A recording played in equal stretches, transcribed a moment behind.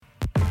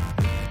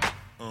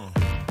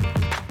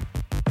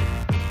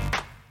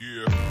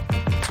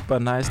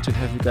super nice to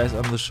have you guys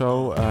on the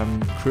show.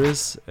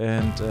 Chris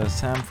and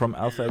Sam from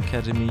Alpha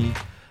Academy.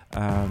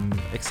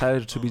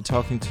 Excited to be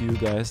talking to you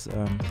guys.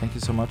 Thank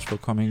you so much for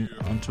coming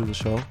onto the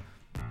show.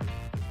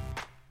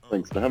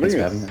 Thanks for having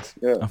us.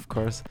 Yeah. Of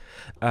course.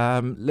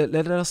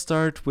 Let us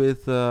start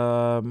with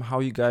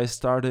how you guys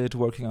started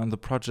working on the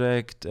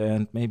project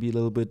and maybe a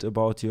little bit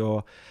about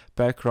your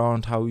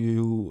background, how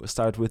you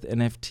started with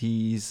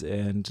NFTs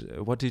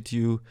and what did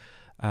you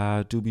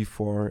do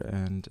before.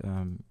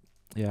 And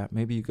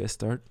maybe you guys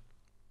start.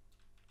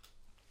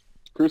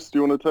 Chris, do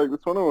you want to take this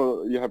one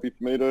or are you happy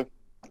for me to?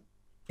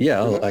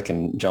 Yeah, I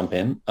can jump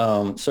in.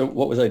 So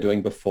what was I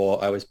doing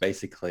before? I was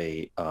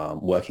basically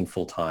working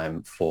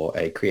full-time for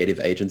a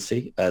creative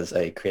agency as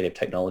a creative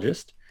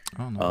technologist.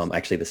 Oh, nice.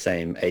 Actually, the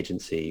same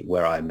agency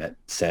where I met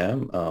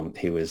Sam.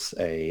 He was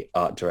a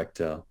art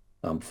director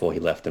before he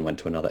left and went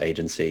to another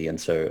agency. And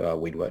so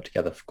we'd worked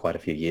together for quite a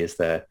few years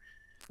there.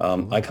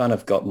 I kind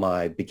of got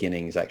my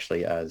beginnings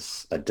actually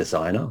as a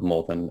designer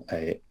more than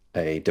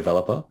a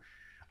developer.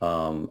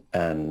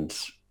 And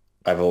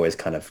I've always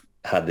kind of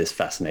had this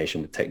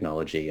fascination with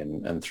technology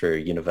and through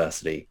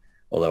university,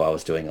 although I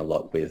was doing a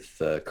lot with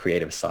the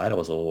creative side, I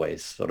was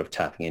always sort of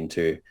tapping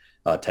into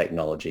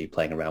technology,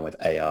 playing around with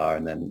AR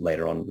and then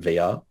later on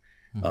VR.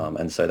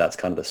 And so that's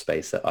kind of the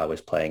space that I was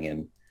playing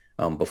in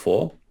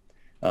before.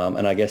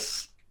 And I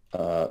guess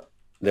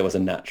there was a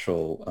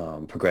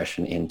natural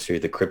progression into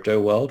the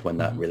crypto world when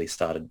that really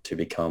started to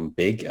become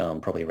big,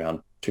 probably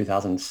around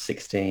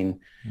 2016,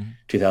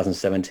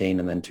 2017,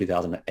 and then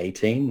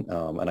 2018.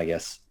 And I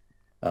guess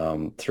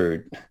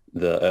through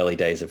the early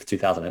days of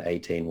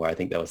 2018, where I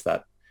think there was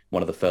that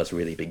one of the first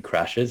really big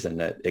crashes, and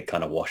it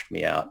kind of washed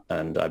me out,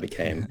 and I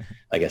became,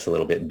 I guess, a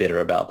little bit bitter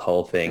about the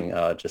whole thing,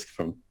 just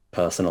from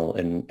personal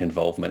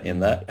involvement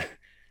in that,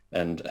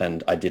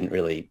 and I didn't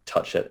really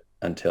touch it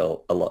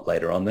until a lot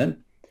later on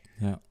then.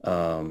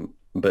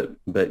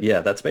 But yeah,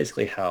 that's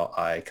basically how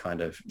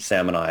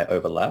Sam and I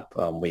overlap.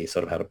 We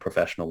sort of had a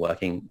professional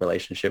working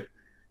relationship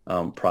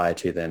prior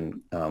to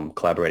then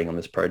collaborating on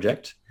this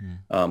project.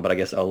 But I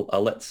guess I'll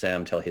let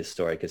Sam tell his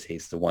story because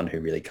he's the one who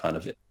really kind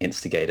of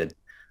instigated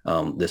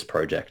this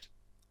project.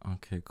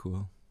 Okay,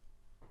 cool.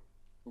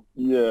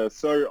 Yeah,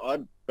 so I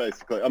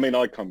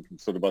come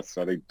from I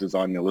studied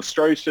design and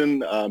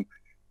illustration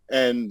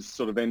and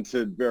sort of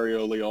entered very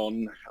early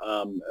on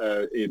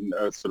in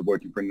sort of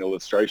working for an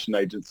illustration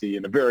agency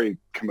in a very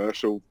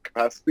commercial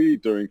capacity,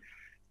 doing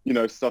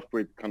stuff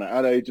with kind of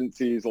ad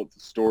agencies, lots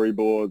of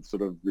storyboards,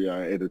 sort of,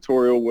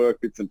 editorial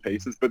work, bits and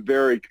pieces, but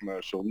very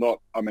commercial,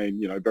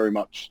 very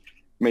much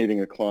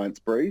meeting a client's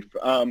brief.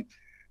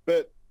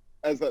 But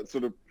as that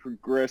sort of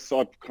progressed,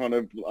 I've kind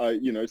of,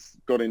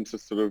 got into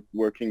sort of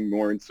working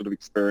more in sort of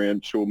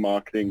experiential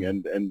marketing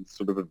and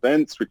sort of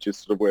events, which is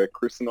sort of where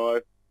Chris and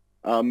I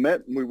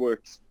met. And we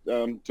worked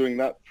doing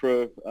that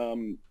for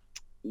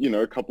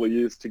a couple of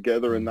years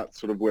together, and that's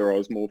sort of where I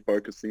was more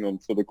focusing on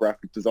sort of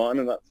graphic design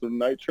and that sort of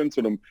nature, and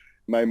sort of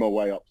made my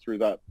way up through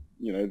that,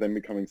 then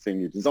becoming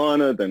senior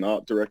designer, then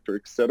art director,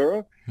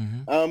 etc.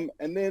 And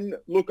then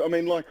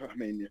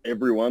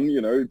everyone,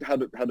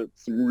 had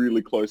some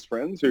really close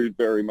friends who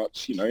very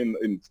much,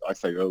 in I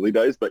say early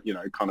days, but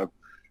kind of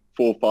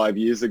 4 or 5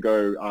 years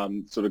ago,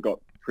 sort of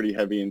got pretty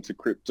heavy into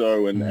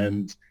crypto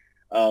and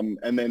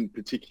then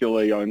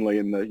particularly only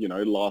in the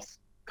last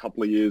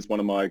couple of years, one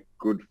of my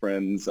good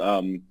friends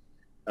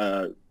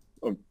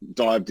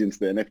dived into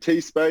the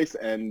NFT space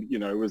and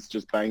was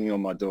just banging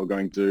on my door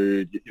going,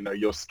 dude,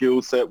 your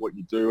skill set, what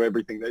you do,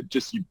 everything, that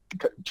just, you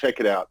check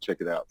it out.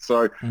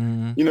 So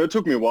it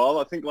took me a while.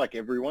 I think like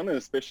everyone, and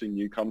especially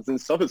newcomers and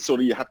stuff, it's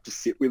sort of, you have to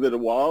sit with it a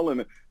while,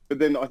 but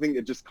then I think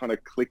it just kind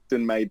of clicked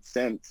and made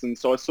sense, and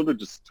so I sort of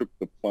just took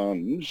the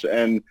plunge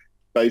and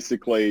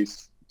basically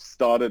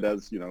started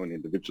as an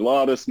individual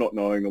artist, not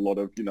knowing a lot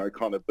of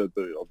kind of the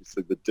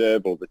obviously the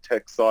dev or the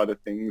tech side of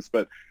things,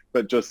 but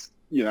just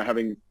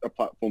having a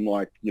platform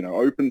like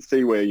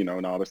OpenSea where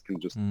an artist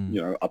can just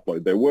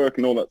upload their work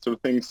and all that sort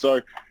of thing.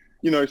 So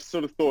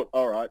sort of thought,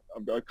 all right,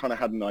 I kind of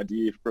had an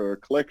idea for a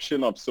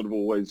collection. I've sort of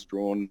always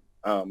drawn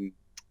kind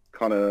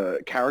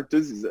of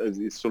characters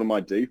is sort of my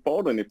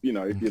default, and if you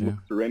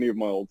look through any of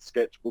my old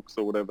sketchbooks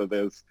or whatever,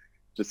 there's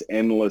just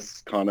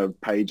endless kind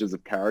of pages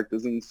of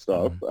characters and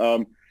stuff.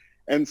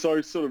 And so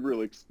I sort of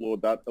really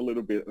explored that a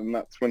little bit, and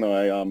that's when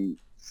I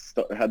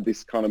had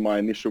this kind of my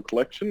initial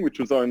collection, which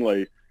was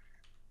only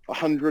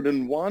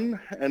 101,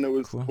 and it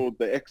was called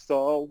the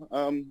Exile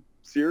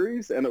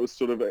series, and it was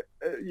sort of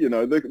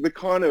the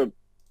kind of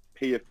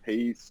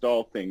PFP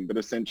style thing, but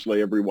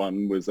essentially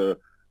everyone was a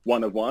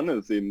one of one,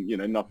 as in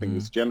nothing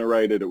was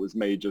generated. It was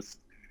me just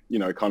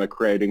kind of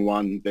creating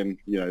one, then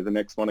the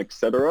next one,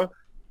 etc.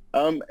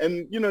 And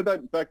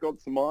that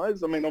got some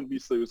eyes. I mean,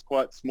 obviously it was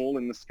quite small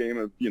in the scheme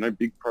of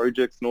big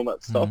projects and all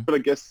that stuff, but I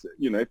guess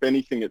if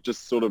anything, it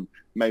just sort of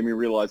made me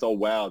realize, oh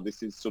wow,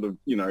 this is sort of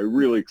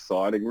really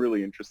exciting,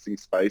 really interesting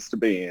space to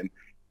be in,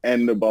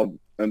 and above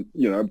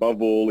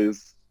all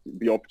is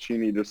the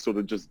opportunity to sort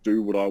of just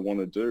do what I want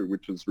to do,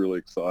 which is really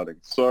exciting.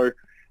 So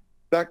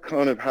that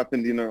kind of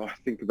happened, I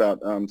think about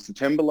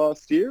September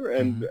last year,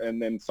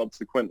 and then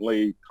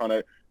subsequently kind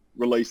of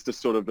released a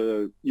sort of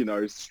a,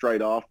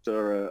 straight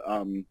after,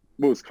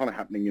 what was kind of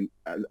happening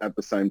at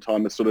the same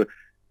time, a sort of,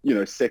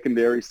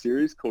 secondary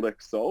series called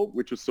Exalt,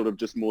 which was sort of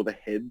just more the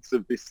heads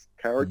of this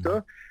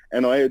character.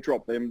 And I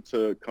airdropped them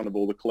to kind of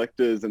all the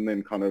collectors, and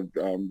then kind of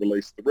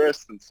released the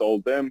rest and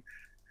sold them.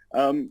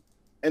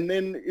 And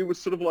then it was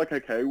sort of like,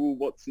 okay, well,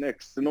 what's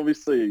next? And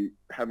obviously,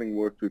 having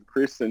worked with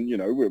Chris, and,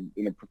 we're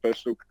in a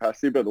professional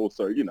capacity, but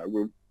also,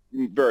 we're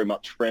very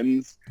much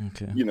friends,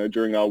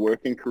 during our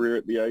working career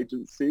at the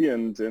agency.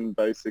 And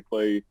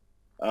basically,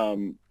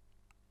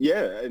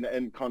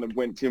 and kind of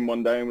went to him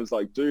one day and was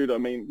like, dude, I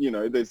mean,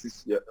 there's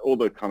this, all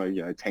the kind of,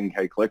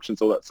 10K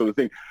collections, all that sort of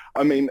thing.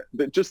 I mean,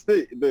 just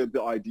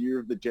the idea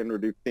of the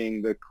generative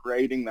thing, the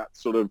creating that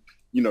sort of,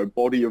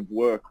 body of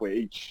work where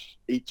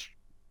each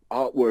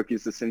artwork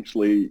is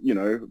essentially,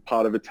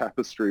 part of a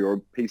tapestry or a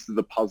piece of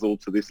the puzzle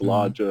to this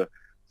larger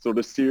sort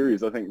of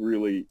series, I think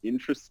really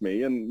interests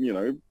me. And,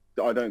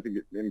 I don't think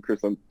and Chris,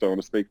 I don't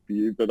want to speak for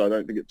you, but I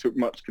don't think it took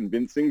much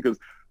convincing, because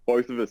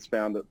both of us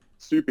found it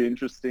super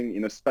interesting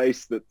in a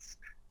space that's,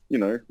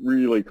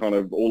 really kind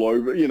of all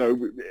over,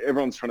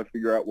 everyone's trying to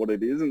figure out what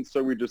it is. And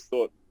so we just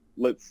thought,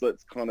 let's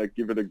kind of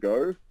give it a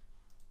go.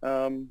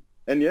 And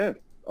yeah,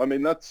 I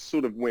mean, that's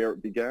sort of where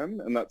it began,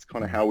 and that's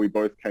kind of how we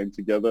both came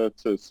together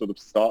to sort of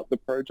start the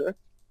project.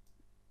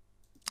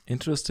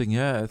 Interesting.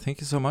 Yeah,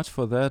 thank you so much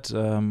for that.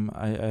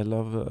 I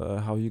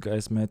love how you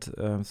guys met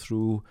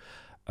through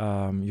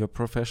your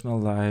professional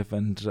life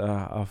and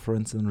our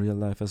friends in real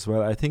life as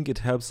well. I think it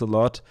helps a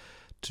lot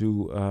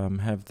to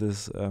have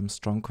this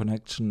strong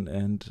connection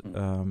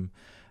and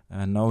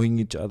knowing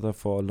each other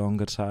for a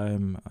longer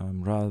time,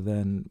 rather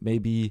than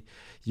maybe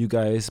you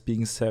guys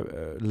being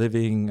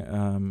living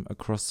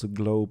across the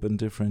globe in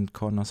different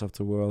corners of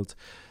the world.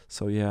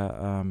 So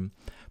yeah,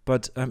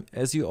 but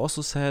as you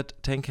also said,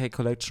 10K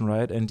collection,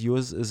 right? And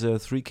yours is a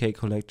 3K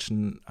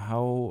collection.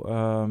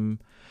 How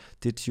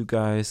did you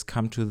guys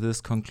come to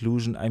this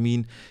conclusion? I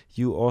mean,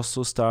 you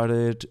also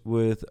started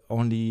with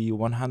only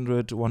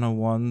 100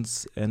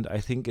 101s, and I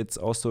think it's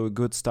also a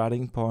good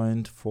starting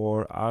point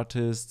for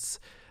artists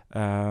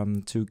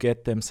to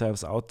get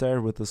themselves out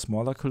there with a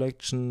smaller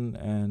collection.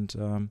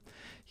 And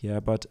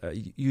but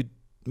you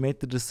made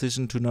the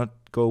decision to not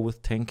go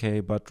with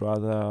 10K, but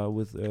rather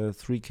with a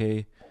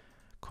 3K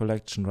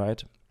collection,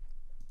 right?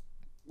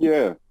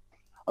 Yeah.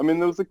 I mean,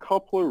 there was a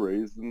couple of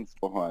reasons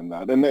behind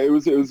that, and it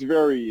was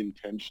very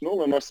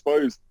intentional. And I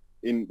suppose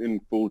in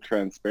full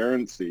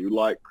transparency,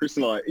 like Chris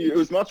and I, we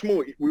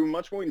were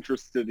much more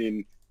interested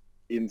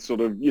in sort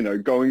of,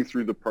 going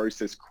through the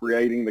process,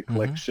 creating the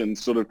collection,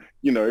 sort of,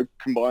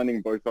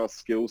 combining both our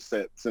skill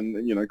sets.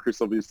 And, Chris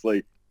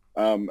obviously,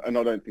 and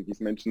I don't think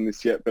he's mentioned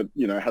this yet, but,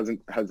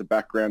 has a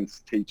background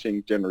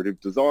teaching generative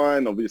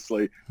design,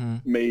 obviously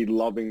me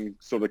loving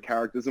sort of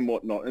characters and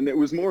whatnot. And it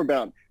was more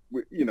about,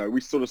 we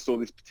sort of saw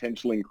this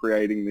potential in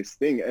creating this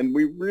thing, and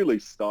we really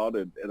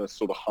started at a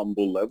sort of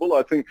humble level.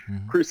 I think,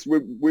 Chris,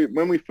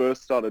 when we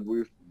first started,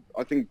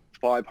 I think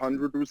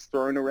 500 was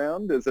thrown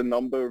around as a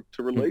number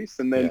to release,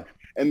 and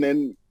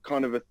then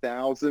kind of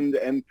 1,000.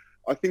 And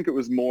I think it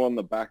was more on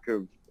the back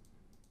of,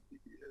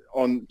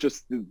 on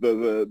just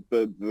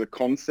the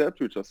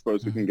concept, which I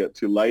suppose we can get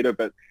to later,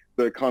 but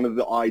the kind of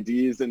the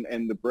ideas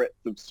and the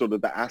breadth of sort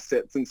of the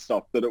assets and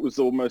stuff, that it was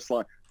almost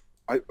like,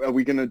 are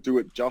we going to do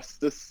it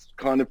justice,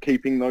 kind of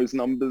keeping those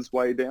numbers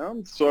way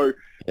down? So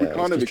we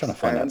kind of trying to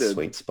find that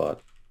sweet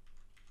spot.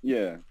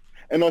 Yeah.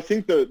 And I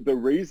think the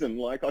reason,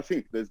 like, I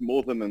think there's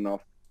more than enough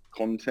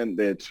content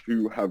there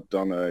to have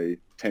done a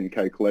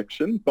 10K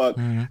collection. But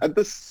at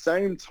the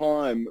same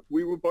time,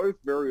 we were both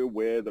very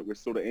aware that we're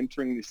sort of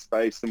entering this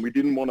space, and we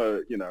didn't want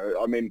to,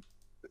 I mean,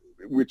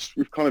 which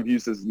we've kind of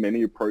used as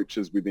many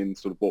approaches within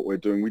sort of what we're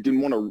doing. We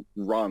didn't want to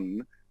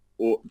run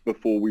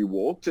before we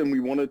walked, and we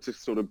wanted to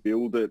sort of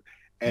build it.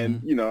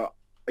 And,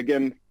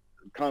 again,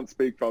 can't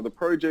speak for other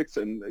projects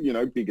and,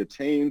 bigger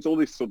teams, all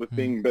this sort of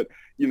thing. But,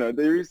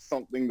 there is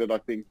something that I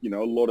think, a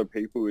lot of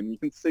people, and you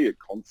can see it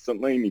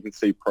constantly, and you can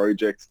see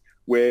projects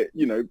where,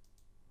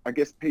 I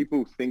guess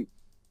people think,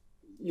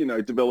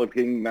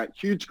 developing that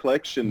huge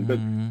collection, but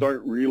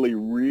don't really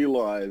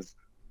realize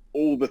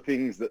all the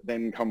things that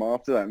then come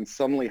after that, and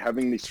suddenly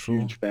having this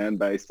huge fan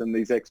base and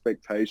these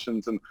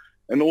expectations and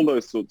all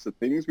those sorts of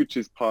things, which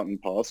is part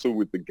and parcel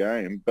with the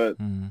game. But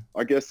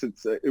I guess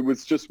we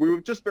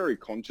were just very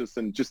conscious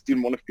and just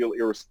didn't want to feel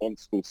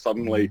irresponsible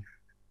suddenly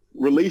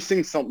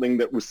releasing something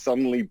that was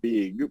suddenly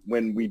big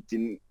when we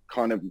didn't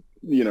kind of,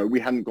 we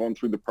hadn't gone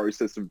through the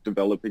process of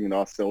developing it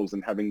ourselves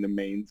and having the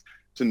means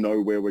to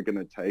know where we're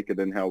going to take it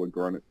and how we're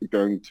going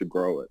to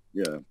grow it.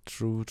 Yeah.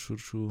 True.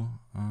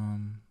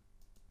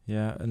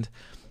 Yeah. And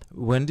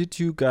when did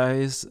you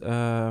guys,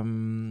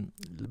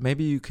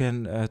 maybe you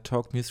can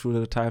talk me through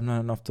the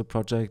timeline of the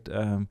project.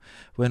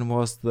 When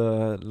was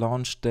the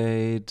launch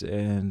date,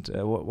 and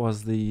what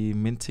was the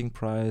minting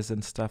price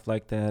and stuff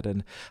like that?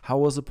 And how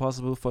was it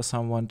possible for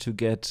someone to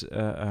get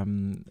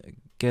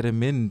get a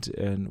mint?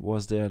 And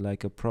was there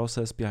like a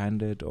process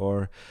behind it,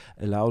 or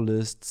allow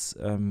lists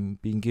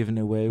being given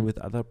away with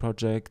other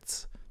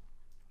projects?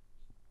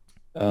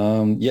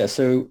 Yeah,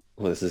 so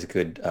well, this is a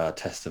good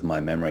test of my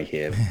memory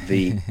here.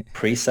 The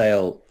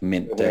pre-sale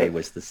mint day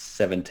was the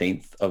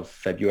 17th of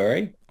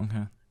February,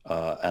 Okay.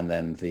 and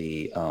then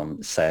the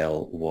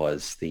sale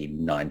was the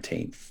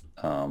 19th.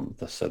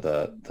 So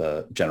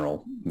the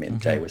general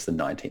mint day was the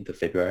 19th of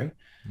February,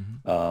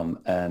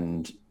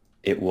 and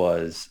it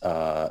was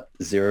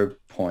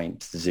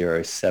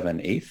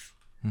 0.07 ETH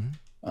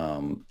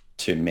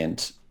to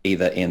mint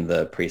either in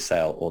the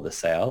pre-sale or the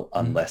sale,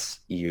 unless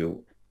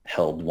you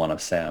held one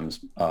of Sam's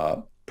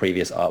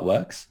previous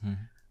artworks.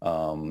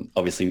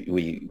 Obviously,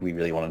 we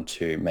really wanted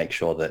to make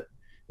sure that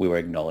we were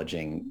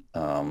acknowledging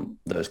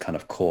those kind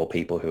of core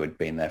people who had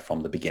been there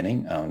from the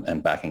beginning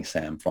and backing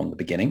Sam from the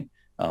beginning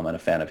and a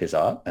fan of his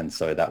art. And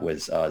so that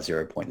was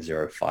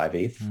 0.05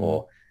 ETH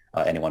for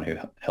anyone who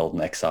held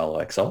an Exile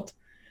or Exalt.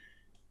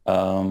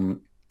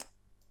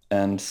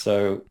 And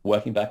so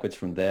working backwards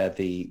from there,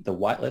 the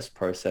whitelist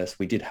process,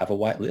 we did have a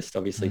whitelist,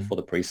 obviously, for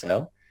the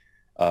pre-sale.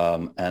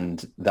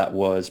 And that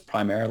was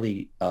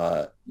primarily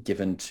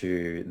given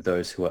to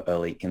those who are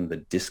early in the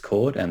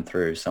Discord and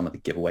through some of the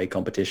giveaway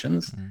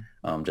competitions,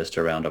 just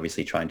around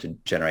obviously trying to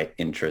generate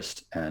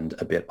interest and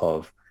a bit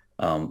of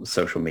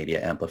social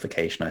media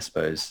amplification, I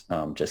suppose,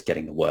 just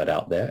getting the word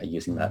out there,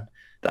 using that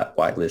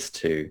whitelist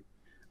to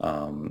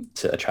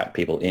attract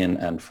people in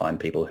and find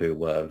people who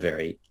were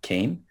very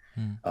keen.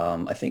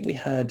 I think we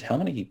had, how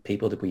many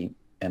people did we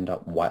end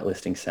up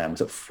whitelisting, Sam?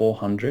 Was it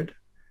 400?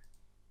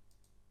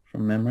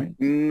 From memory?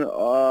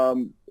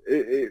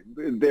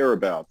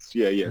 Thereabouts.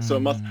 Yeah. So it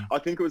must. I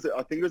think it was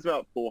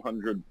about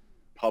 400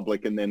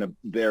 public, and then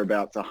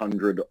thereabouts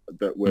 100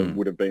 that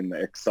would have been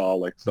the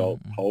Exalt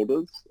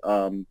holders.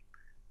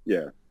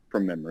 Yeah,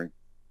 from memory.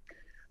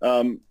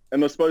 And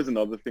I suppose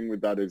another thing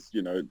with that is,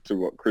 to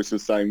what Chris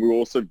was saying, we're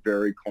also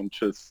very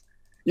conscious.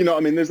 I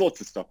mean, there's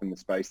lots of stuff in the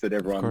space that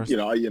everyone,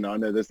 I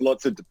know there's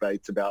lots of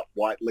debates about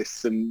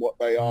whitelists and what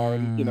they are,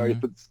 and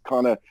if it's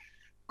kind of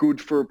good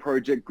for a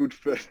project, good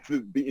for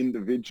the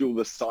individual,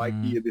 the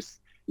psyche of this.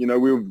 We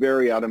were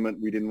very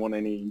adamant we didn't want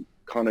any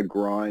kind of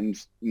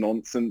grind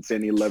nonsense,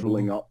 any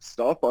leveling up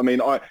stuff. I mean,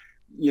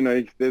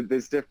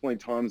 there's definitely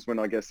times when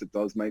I guess it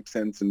does make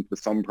sense, and for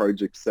some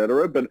projects,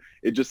 etc. But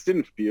it just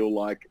didn't feel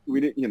like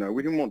we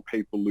didn't want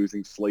people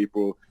losing sleep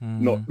or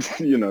not,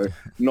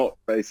 not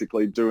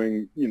basically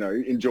doing,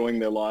 enjoying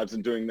their lives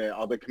and doing their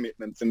other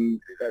commitments,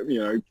 and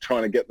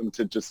trying to get them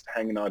to just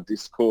hang in our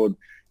Discord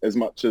as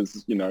much as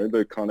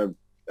the kind of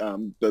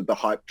the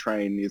hype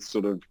train is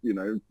sort of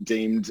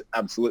deemed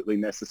absolutely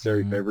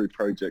necessary for every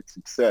project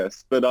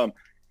success. But I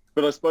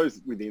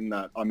suppose within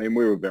that, I mean,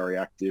 we were very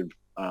active,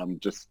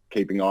 just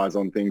keeping eyes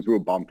on things. We were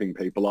bumping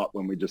people up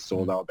when we just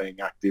saw they were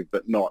being active,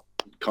 but not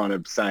kind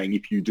of saying,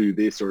 if you do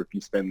this or if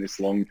you spend this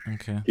long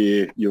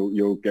here,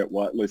 you'll get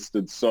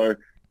whitelisted. So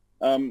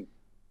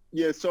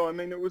so I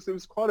mean, it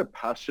was quite a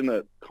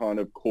passionate kind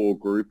of core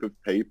group of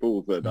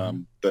people that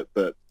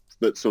that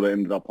sort of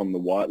ended up on the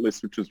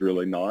whitelist, which was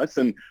really nice.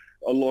 And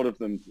a lot of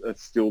them are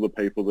still the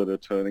people that are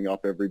turning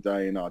up every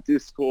day in our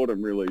Discord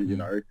and really,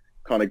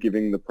 kind of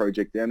giving the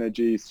project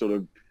energy, sort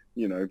of,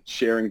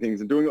 sharing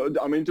things and doing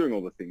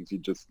all the things you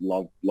just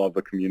love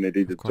a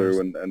community to do,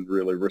 and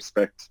really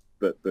respect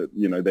that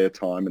their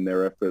time and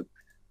their effort,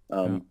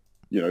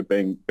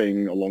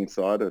 being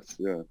alongside us.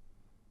 Yeah.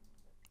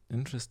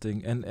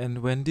 Interesting. And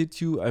when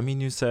did you, I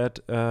mean, you said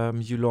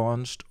you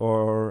launched,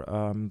 or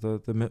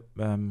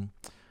the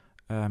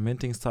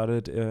minting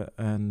started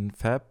in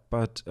Feb,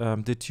 but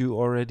when did you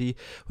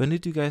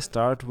guys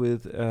start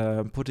with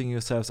putting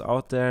yourselves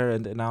out there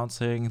and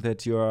announcing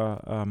that you're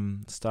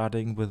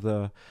starting with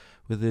a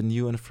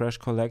new and fresh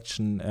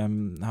collection?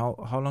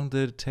 How long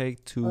did it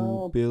take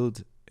to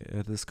build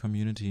this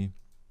community?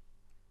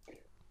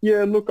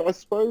 Yeah, look, I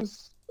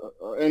suppose,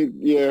 and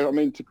yeah, I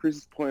mean, to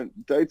Chris's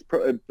point, dates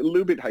a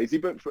little bit hazy,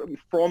 but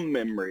from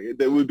memory,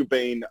 there would have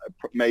been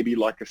maybe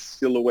like a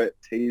silhouette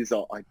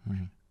teaser.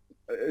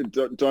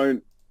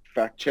 Don't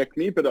fact check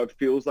me, but it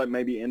feels like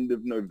maybe end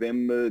of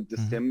November,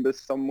 December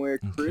somewhere,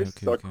 Chris.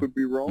 Okay. I could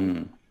be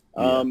wrong.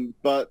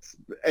 But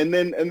and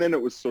then it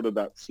was sort of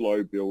that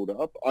slow build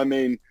up. I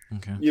mean,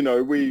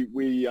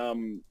 we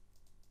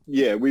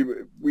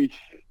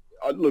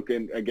look,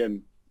 and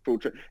again,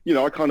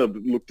 I kind of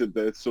looked at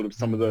the sort of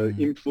some of the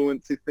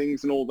influency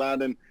things and all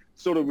that, and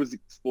sort of was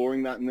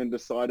exploring that, and then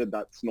decided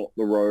that's not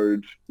the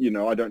road.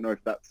 I don't know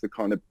if that's the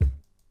kind of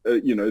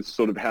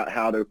sort of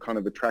how to kind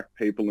of attract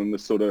people and the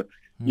sort of,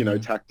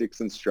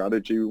 tactics and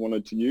strategy we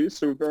wanted to use.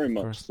 So very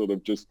much sort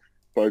of just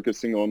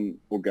focusing on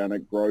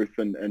organic growth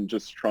and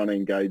just trying to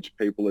engage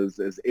people as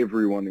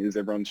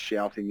everyone's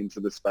shouting into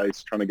the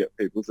space, trying to get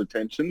people's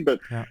attention. But,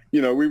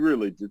 we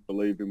really did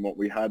believe in what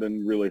we had,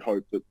 and really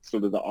hope that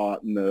sort of the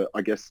art and the,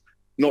 I guess,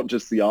 not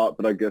just the art,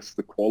 but I guess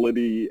the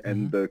quality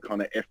and the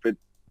kind of effort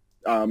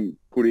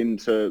put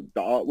into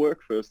the artwork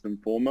first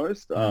and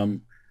foremost,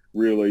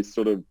 really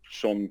sort of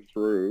shone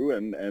through.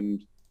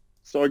 And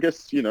so I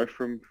guess,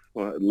 from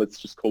well, let's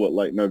just call it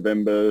late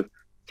November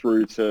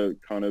through to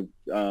kind of,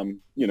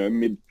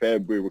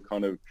 mid-Feb, we were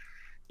kind of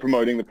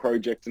promoting the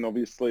project and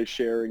obviously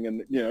sharing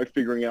and,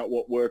 figuring out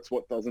what works,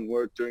 what doesn't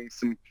work, doing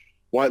some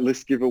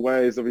whitelist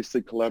giveaways,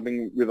 obviously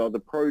collabing with other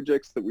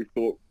projects that we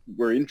thought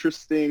were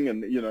interesting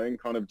and, and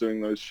kind of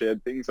doing those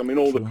shared things. I mean,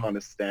 all the kind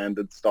of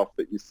standard stuff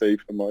that you see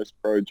for most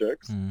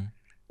projects,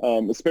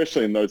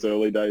 especially in those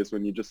early days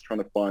when you're just trying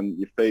to find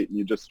your feet and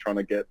you're just trying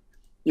to get,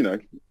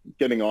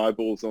 getting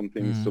eyeballs on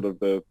things, sort of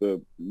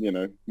the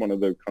one of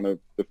the kind of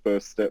the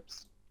first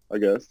steps, I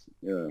guess.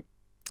 Yeah.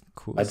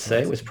 Cool. I'd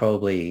say it was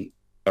probably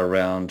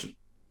around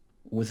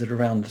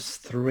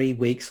 3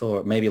 weeks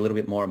or maybe a little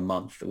bit more, a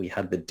month, that we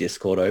had the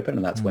Discord open,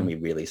 and that's when we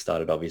really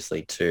started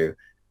obviously to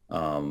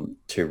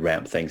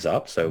ramp things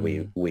up. So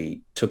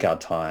we took our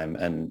time,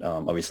 and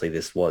obviously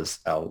this was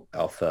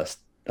our first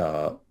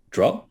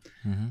drop.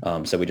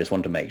 So we just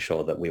wanted to make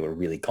sure that we were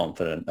really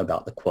confident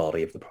about the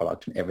quality of the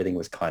product and everything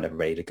was kind of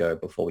ready to go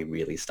before we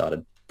really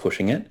started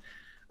pushing it.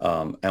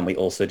 And we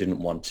also didn't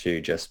want to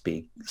just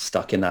be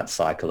stuck in that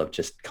cycle of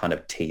just kind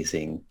of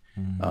teasing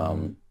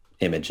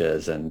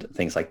images and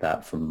things like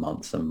that for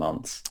months and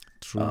months,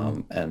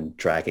 and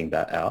dragging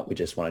that out. We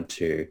just wanted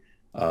to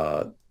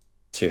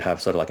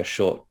have sort of like a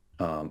short,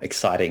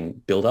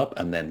 exciting build up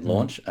and then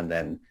launch. And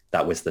then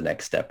that was the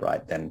next step,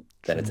 right? Then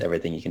it's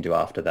everything you can do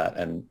after that.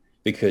 And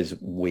because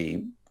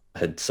we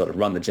had sort of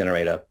run the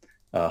generator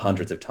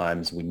hundreds of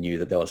times, we knew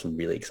that there were some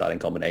really exciting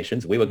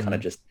combinations. We were kind of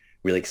just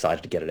really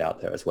excited to get it out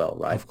there as well,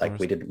 right? Like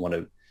we didn't want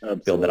to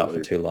build that up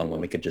for too long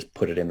when we could just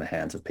put it in the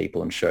hands of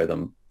people and show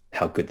them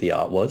how good the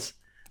art was.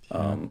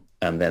 And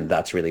then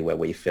that's really where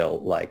we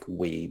felt like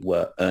we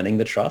were earning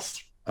the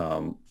trust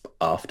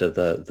after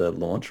the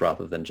launch,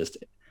 rather than just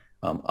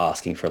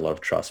asking for a lot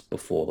of trust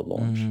before the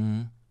launch.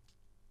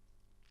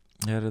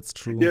 Yeah, that's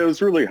true. Yeah, it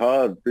was really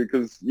hard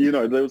because,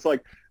 there was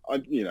like,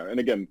 and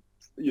again,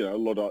 a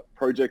lot of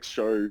projects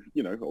show,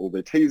 all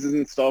their teasers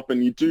and stuff,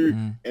 and you do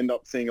end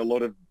up seeing a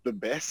lot of the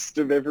best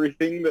of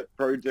everything that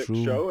projects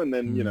show. And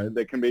then,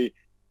 there can be,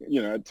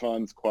 at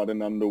times quite an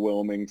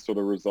underwhelming sort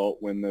of result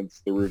when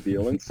it's the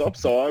reveal and stuff.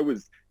 So I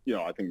was,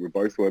 I think we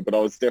both were, but I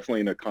was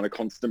definitely in a kind of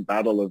constant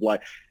battle of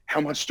like,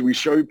 how much do we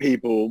show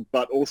people?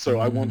 But also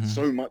I want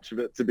so much of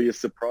it to be a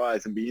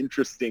surprise and be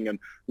interesting, and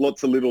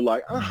lots of little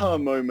like aha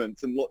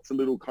moments and lots of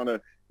little kind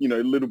of,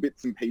 little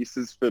bits and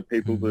pieces for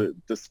people to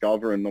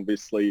discover and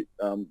obviously,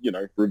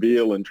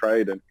 reveal and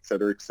trade and et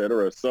cetera, et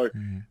cetera. So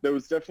there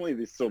was definitely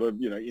this sort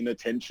of,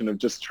 inattention of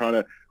just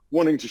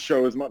wanting to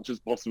show as much as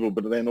possible,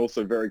 but then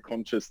also very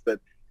conscious that,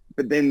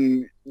 but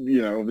then,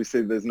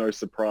 obviously there's no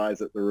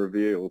surprise at the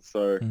reveal.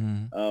 So,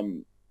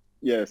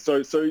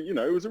 so,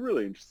 it was a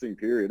really interesting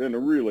period and a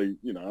really,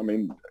 I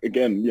mean,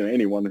 again,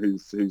 anyone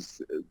who's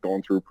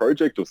gone through a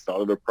project or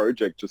started a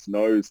project just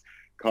knows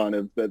kind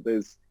of that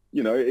there's,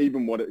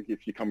 even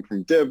if you come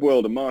from dev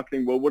world or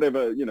marketing world,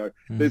 whatever,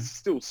 there's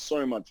still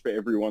so much for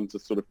everyone to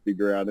sort of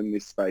figure out in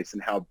this space,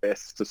 and how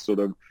best to sort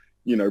of,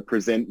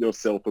 present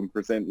yourself and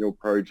present your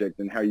project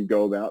and how you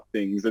go about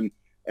things. And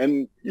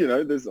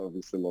there's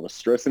obviously a lot of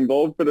stress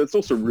involved, but it's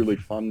also really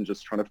fun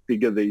just trying to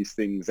figure these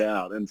things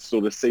out and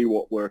sort of see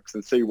what works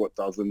and see what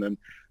doesn't, and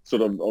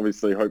sort of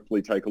obviously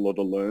hopefully take a lot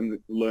of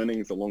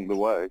learnings along the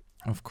way.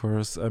 Of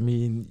course. I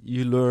mean,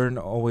 you learn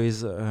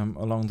always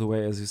along the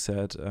way, as you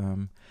said.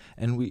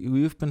 And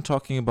we've been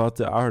talking about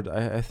the art.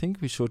 I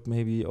think we should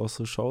maybe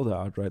also show the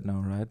art right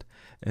now, right?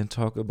 And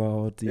talk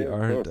about the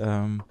art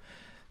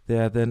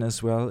there then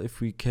as well.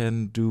 If we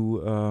can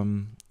do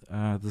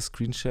the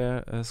screen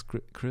share,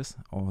 Chris.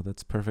 Oh,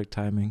 that's perfect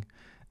timing.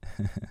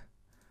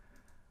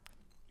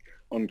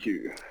 On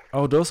cue.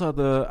 Oh, those are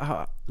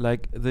the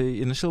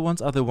the initial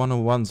ones are the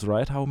 101s,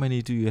 right? How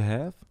many do you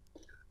have?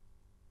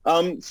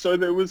 So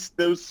there was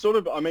sort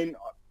of, I mean,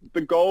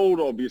 the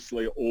gold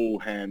obviously all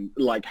hand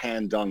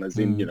done, as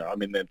in, I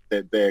mean,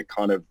 they're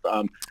kind of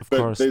but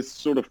course. There's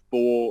sort of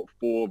four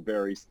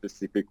very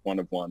specific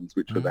one-of-ones,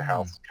 which are the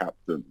house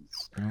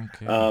captains.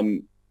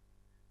 Okay.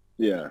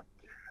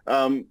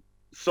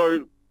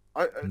 So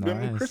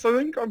Nice. Chris, I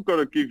think I've got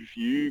to give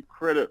you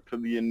credit for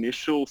the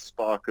initial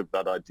spark of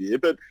that idea,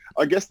 but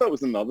I guess that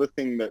was another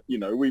thing that,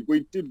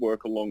 we did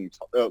work work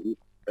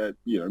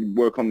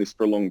on this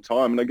for a long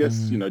time. And I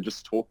guess,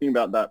 just talking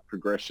about that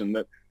progression,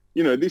 that,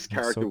 this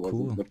character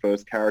wasn't the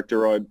first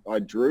character I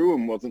drew,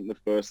 and wasn't the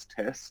first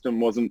test, and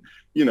wasn't,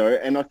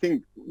 and I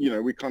think,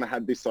 we kind of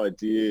had this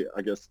idea,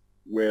 I guess,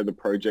 where the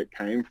project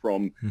came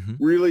from,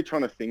 really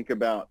trying to think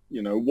about,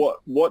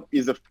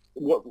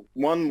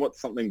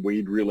 what's something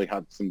we'd really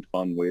have some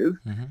fun with,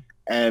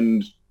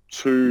 and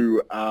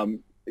two,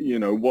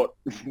 what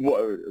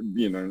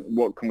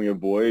can we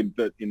avoid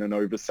that in an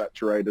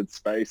oversaturated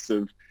space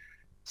of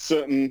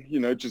certain,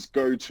 just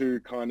go to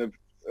kind of,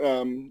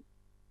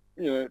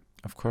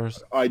 of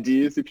course,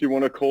 ideas, if you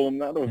want to call them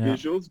that, or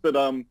visuals.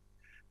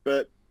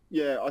 But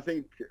yeah, I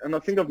think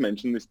I've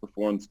mentioned this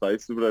before on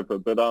Space or whatever,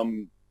 but I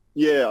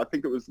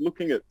think it was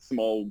looking at some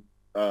old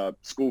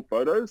school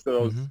photos that I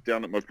was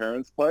down at my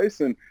parents'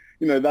 place, and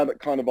that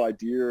kind of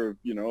idea of,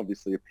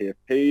 obviously a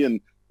PFP, and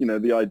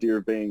the idea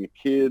of being a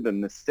kid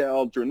and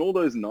nostalgia and all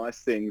those nice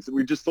things.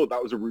 We just thought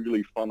that was a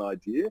really fun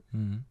idea.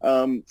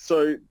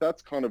 So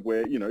that's kind of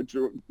where,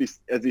 this,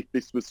 as if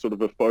this was sort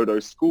of a photo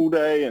school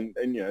day, and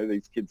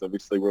these kids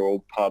obviously were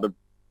all part of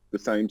the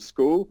same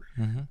school.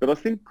 But I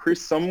think,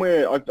 Chris,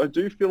 somewhere, I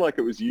do feel like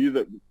it was you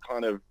that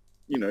kind of,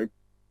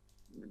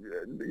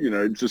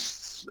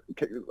 just,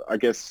 I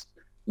guess,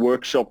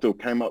 workshopped or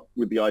came up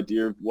with the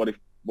idea of what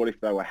if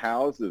they were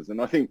houses.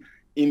 And I think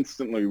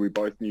instantly we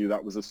both knew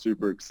that was a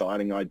super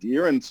exciting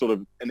idea and sort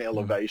of an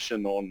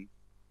elevation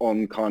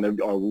on kind of,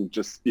 we'll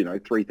just,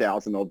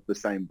 3,000 of the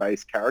same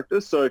base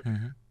characters. So,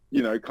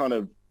 kind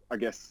of, I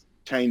guess,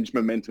 change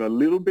momentum a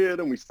little bit,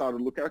 and we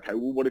started looking, okay,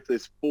 well, what if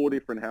there's 4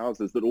 different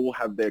houses that all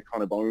have their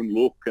kind of own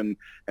look and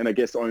I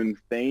guess own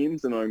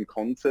themes and own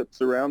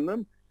concepts around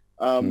them.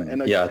 I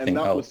think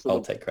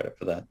I'll take credit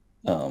for that.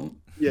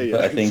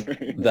 But I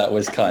think that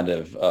was kind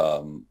of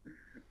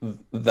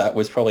that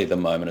was probably the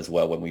moment as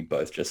well when we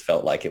both just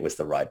felt like it was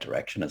the right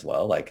direction as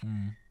well. Like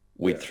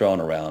we'd thrown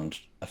around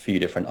a few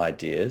different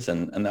ideas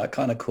and they're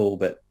kind of cool,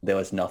 but there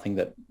was nothing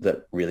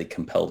that really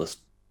compelled us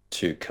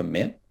to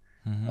commit.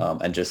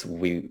 And just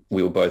we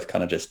were both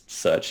kind of just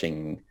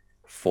searching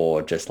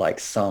for just like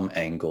some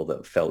angle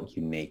that felt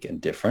unique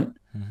and different,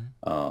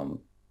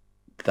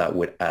 that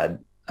would add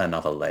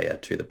another layer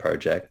to the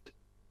project.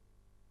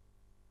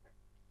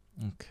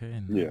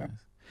 Okay, nice.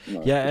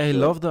 I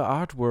love the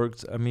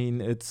artwork. I mean,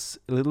 it's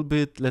a little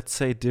bit, let's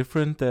say,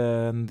 different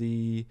than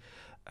the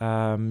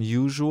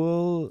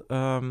usual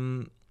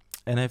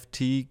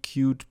NFT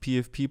cute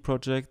PFP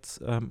projects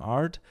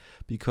art,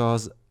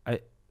 because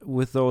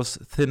with those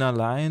thinner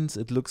lines,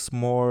 it looks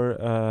more,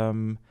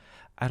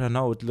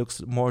 it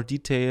looks more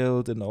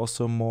detailed and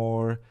also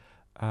more,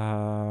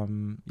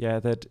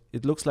 that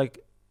it looks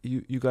like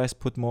you guys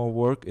put more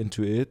work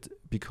into it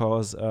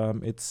because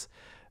it's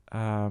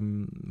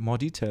more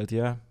detailed,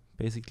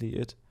 basically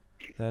it.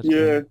 I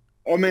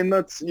mean,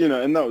 that's,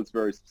 and that was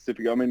very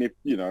specific. I mean, if,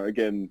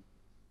 again,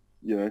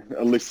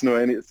 a listener,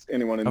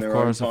 anyone in their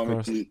own time,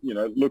 if you,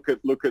 look at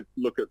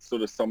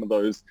sort of some of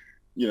those,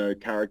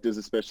 characters,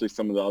 especially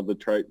some of the other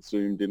traits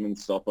zoomed in and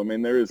stuff. I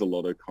mean, there is a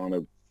lot of kind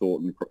of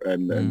thought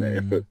and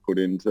effort put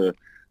into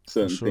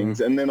certain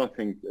things. And then I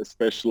think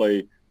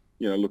especially,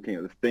 looking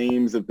at the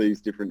themes of these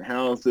different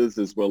houses,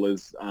 as well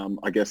as,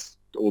 I guess,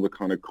 all the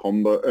kind of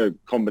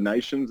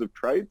combinations of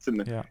traits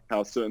and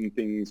how certain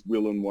things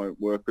will and won't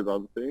work with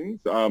other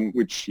things,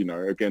 which,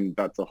 again,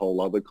 that's a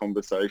whole other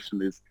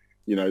conversation is,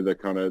 the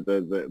kind of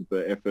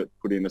the effort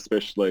put in,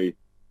 especially,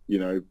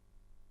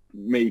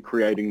 me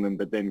creating them,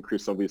 but then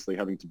Chris obviously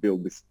having to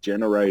build this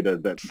generator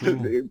that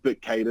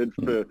catered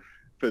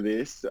for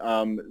this.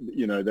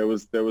 There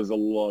was a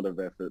lot of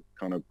effort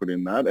kind of put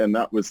in that, and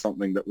that was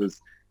something that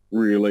was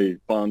really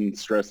fun,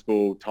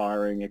 stressful,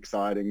 tiring,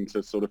 exciting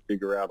to sort of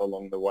figure out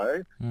along the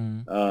way.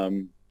 And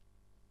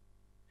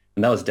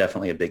that was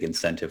definitely a big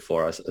incentive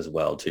for us as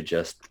well,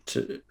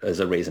 as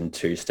a reason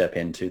to step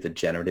into the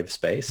generative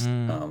space,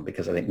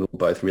 because I think we were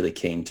both really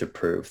keen to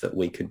prove that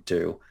we could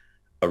do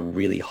a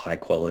really high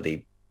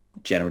quality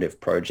generative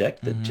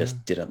project that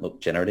just didn't look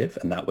generative.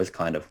 And that was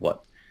kind of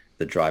what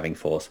the driving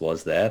force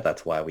was there.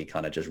 That's why we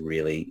kind of just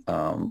really,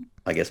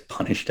 I guess,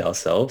 punished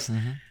ourselves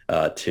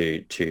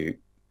to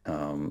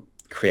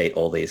create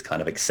all these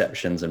kind of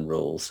exceptions and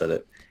rules so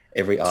that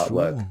every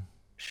artwork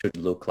should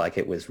look like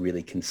it was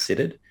really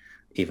considered,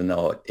 even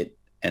though it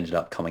ended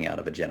up coming out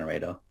of a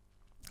generator.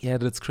 Yeah,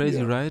 that's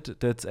crazy, right?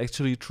 That's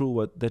actually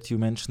true that you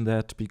mentioned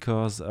that,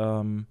 because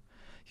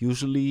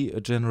usually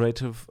a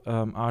generative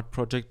art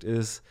project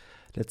is,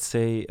 let's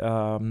say,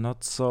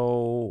 not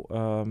so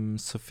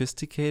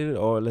sophisticated,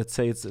 or let's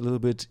say it's a little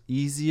bit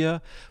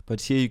easier.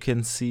 But here you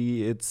can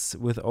see it's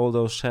with all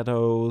those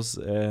shadows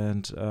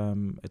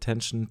and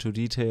attention to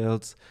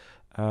details.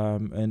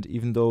 And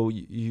even though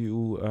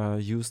you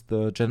used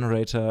the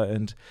generator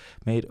and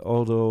made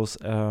all those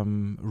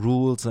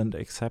rules and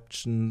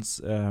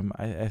exceptions,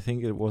 I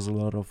think it was a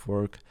lot of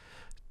work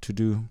to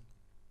do.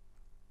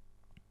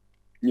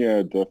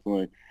 Yeah,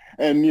 definitely.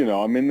 And,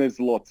 I mean,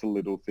 there's lots of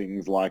little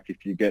things like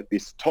if you get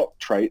this top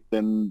trait,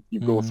 then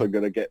you've also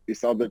got to get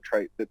this other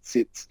trait that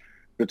sits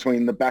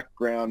between the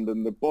background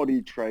and the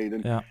body trait.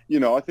 And,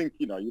 I think,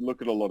 you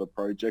look at a lot of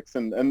projects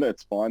and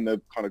that's fine.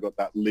 They've kind of got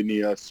that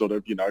linear sort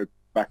of,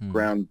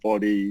 background,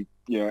 body,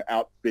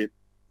 outfit,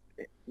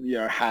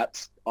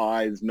 hats,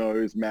 eyes,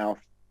 nose, mouth,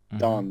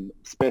 done,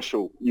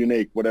 special,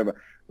 unique, whatever,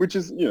 which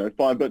is,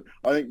 fine. But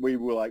I think we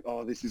were like,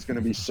 oh, this is going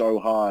to be so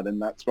hard.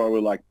 And that's why we're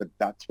like,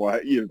 that's why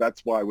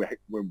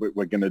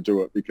we're going to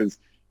do it, because,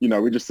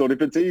 we just thought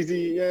if it's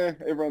easy,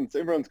 everyone's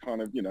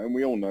kind of, and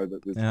we all know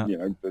that there's,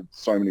 there's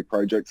so many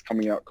projects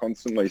coming out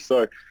constantly.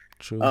 So,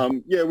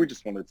 we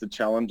just wanted to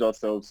challenge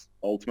ourselves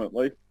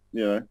ultimately,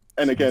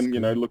 and again,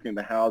 looking at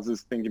the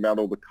houses, thinking about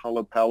all the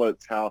color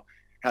palettes, how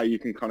you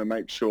can kind of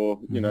make sure,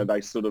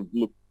 they sort of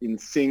look in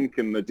sync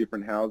and the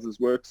different houses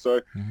work. So,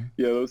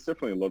 there was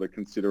definitely a lot of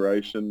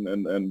consideration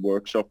and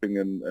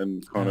workshopping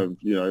and kind of,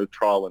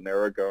 trial and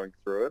error going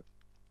through it.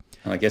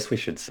 I guess we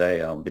should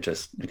say,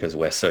 just because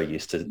we're so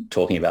used to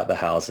talking about the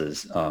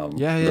houses, the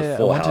Yeah, I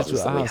four wanted to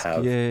houses that we ask,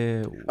 have.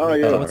 yeah, Oh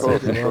yeah, of what's it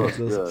course, of about? course.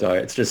 This, Yeah. So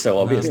it's just so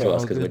no, obvious no, to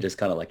us all because we're good. just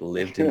kind of like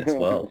lived in its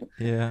world.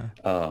 Yeah.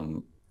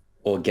 Um,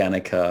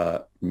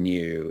 Organica,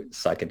 New,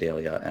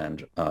 Psychedelia,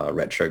 and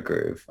Retro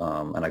Groove.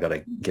 And I got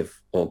to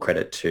give all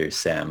credit to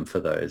Sam for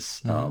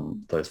those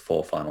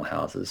four final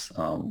houses,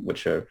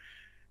 which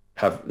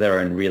have their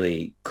own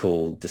really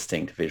cool,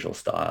 distinct visual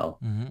style.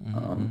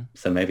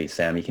 So maybe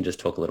Sam, you can just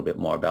talk a little bit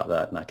more about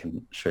that, and I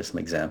can show some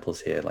examples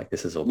here. Like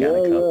this is Yeah,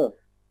 Organica. yeah.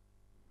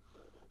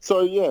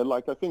 So yeah,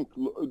 like I think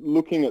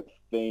looking at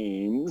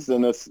themes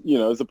and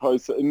as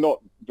opposed to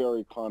not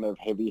very kind of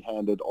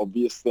heavy-handed,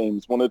 obvious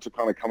themes, wanted to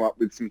kind of come up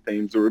with some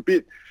themes that are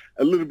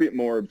a little bit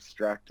more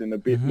abstract and a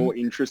bit more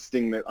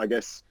interesting. That I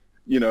guess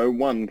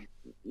one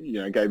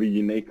gave a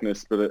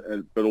uniqueness,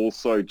 but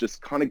also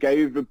just kind of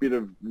gave a bit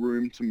of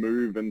room to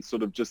move and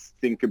sort of just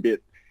think a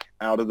bit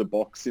out of the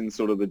box in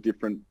sort of the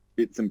different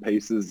bits and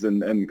pieces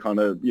and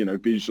kind of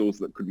visuals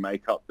that could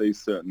make up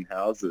these certain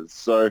houses.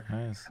 So.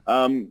 Nice.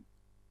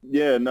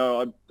 Yeah,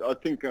 no, I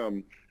think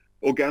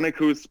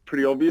Organica was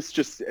pretty obvious.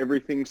 Just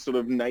everything sort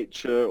of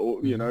nature or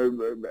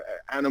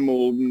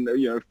animal,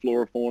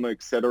 flora, fauna,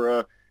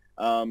 etc.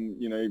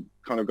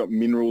 Kind of got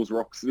minerals,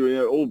 rocks,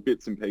 all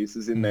bits and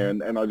pieces in there.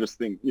 And I just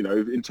think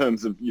in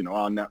terms of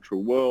our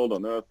natural world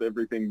on Earth,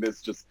 everything,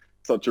 there's just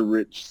such a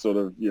rich sort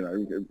of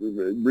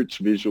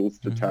rich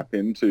visuals to tap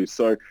into.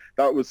 So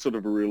that was sort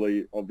of a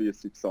really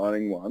obvious,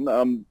 exciting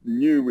one.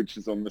 New, which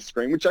is on the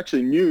screen, which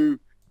actually new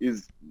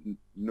is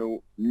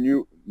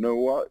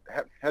what?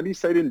 How do you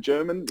say it in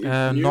German? Neue.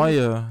 It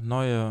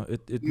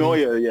means,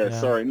 Neue, yeah, yeah.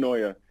 sorry,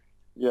 Neue.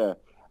 Yeah.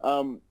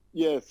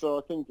 Yeah, so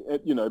I think,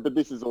 but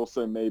this is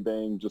also me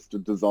being just a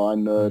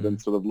design nerd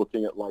and sort of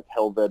looking at like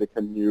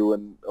Helvetica New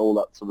and all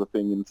that sort of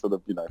thing and sort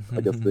of,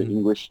 I guess the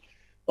English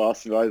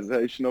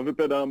bastardization of it.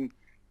 But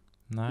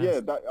nice. yeah,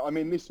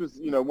 this was,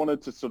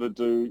 wanted to sort of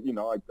do,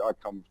 I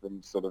come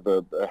from sort of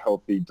a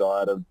healthy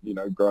diet of,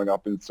 growing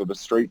up in sort of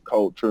street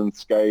culture and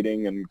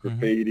skating and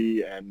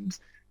graffiti and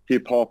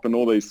hip hop and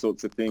all these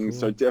sorts of things. Cool.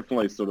 So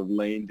definitely sort of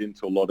leaned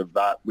into a lot of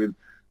that with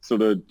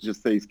sort of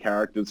just these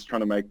characters, trying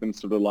to make them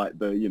sort of like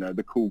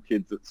the cool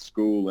kids at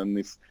school, and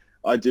this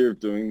idea of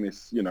doing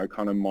this,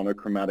 kind of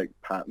monochromatic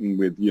pattern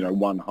with,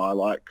 one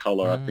highlight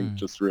color, I think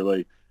just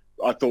really,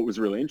 I thought was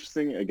really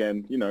interesting.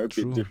 Again, a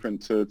bit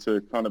different to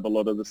kind of a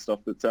lot of the stuff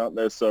that's out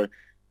there. So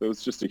there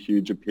was just a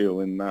huge appeal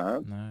in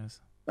that.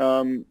 Nice.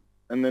 And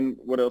then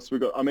what else we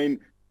got?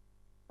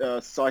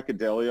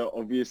 Psychedelia,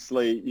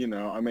 obviously, I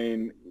know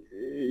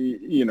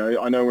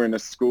we're in a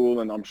school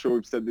and I'm sure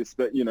we've said this,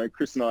 but,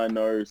 Chris and I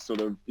know sort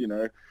of,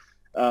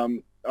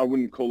 I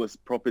wouldn't call us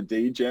proper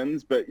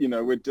degens, but,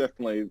 we're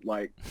definitely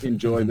like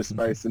enjoy the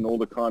space and all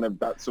the kind of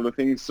that sort of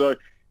thing. So,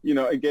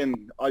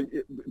 again,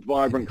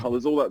 vibrant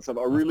colors, all that stuff,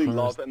 I really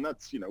love. And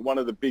that's, one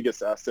of the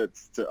biggest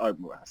assets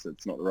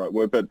assets, not the right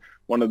word, but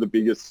one of the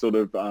biggest sort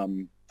of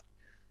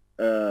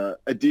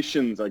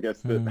additions, I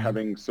guess, that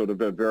having sort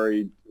of a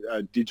very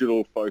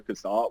digital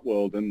focused art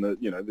world and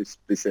this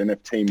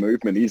NFT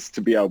movement is to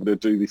be able to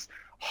do this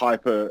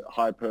hyper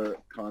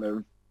kind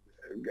of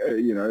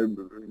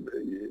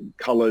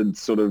colored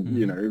sort of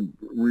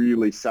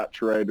really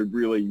saturated,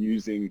 really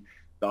using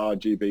the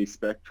RGB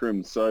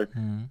spectrum. So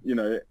and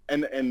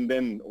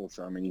then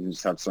also, you can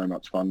just have so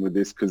much fun with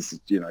this because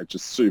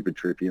just super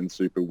trippy and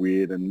super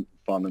weird and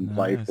fun and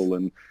playful,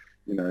 and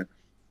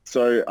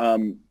so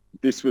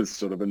this was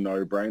sort of a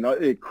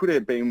no-brainer. It could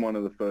have been one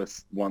of the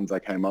first ones I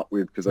came up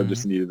with because I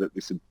just knew that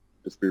this would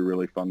just be a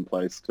really fun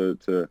place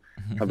to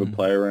have a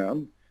play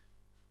around.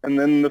 And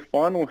then the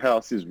final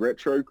house is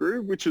Retro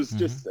Groove, which is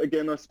just,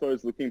 again, I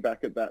suppose, looking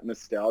back at that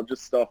nostalgia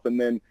stuff. And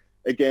then,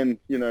 again,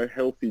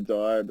 healthy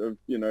diet of,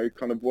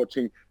 kind of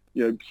watching,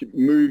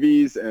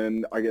 movies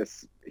and, I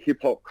guess,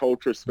 hip-hop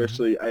culture,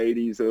 especially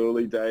 80s,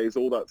 early days,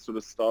 all that sort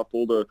of stuff,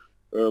 all the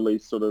early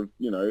sort of,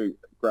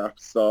 graph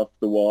stuff,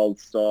 the wild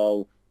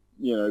style,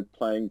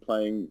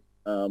 playing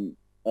on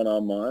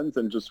our minds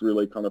and just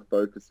really kind of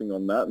focusing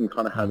on that and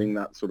kind of having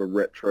that sort of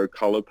retro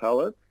color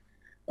palette.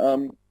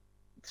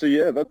 So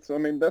yeah, that's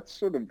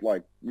sort of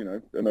like,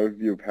 an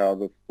overview of how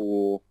the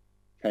four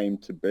came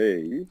to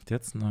be.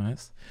 That's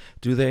nice.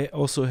 Do they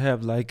also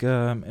have like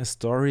a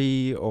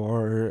story,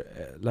 or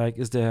like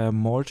is there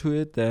more to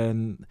it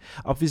than,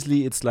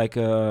 obviously it's like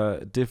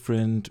a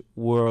different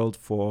world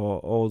for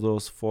all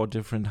those four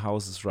different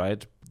houses,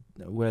 right?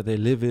 Where they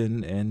live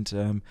in,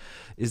 and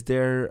is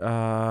there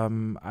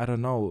I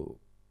don't know,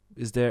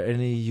 is there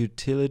any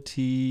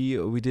utility?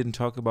 We didn't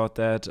talk about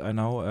that, I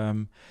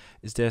know.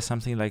 Is there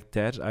something like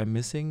that I'm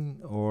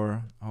missing,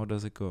 or how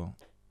does it go?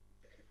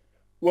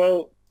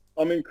 Well,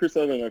 Chris,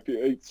 I don't know if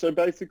you, so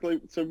basically,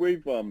 so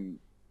we've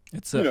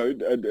It's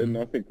and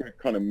I think we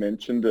kind of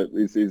mentioned it,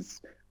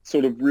 is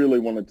sort of really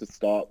wanted to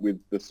start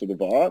with the sort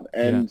of art.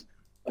 And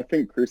I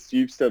think, Chris,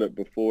 you've said it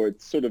before,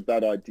 it's sort of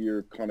that idea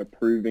of kind of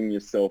proving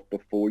yourself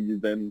before you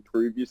then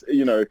prove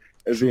yourself,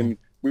 as in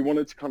we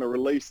wanted to kind of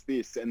release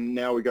this and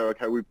now we go,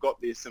 okay, we've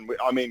got this. And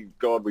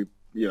God, we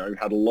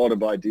had a lot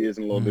of ideas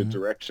and a lot of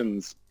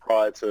directions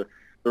prior to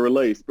the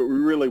release, but we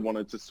really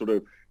wanted to sort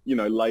of,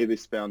 lay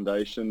this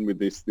foundation with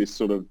this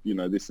sort of,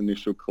 this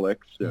initial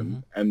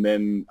collection. And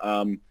then,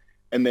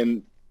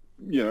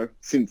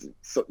 since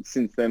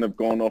then I've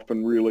gone off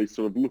and really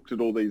sort of looked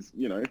at all these,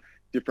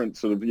 different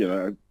sort of,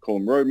 call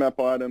them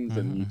roadmap items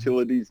and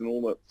utilities and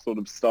all that sort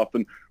of stuff,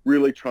 and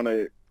really trying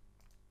to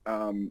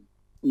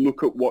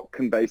look at what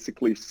can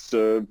basically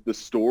serve the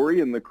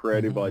story and the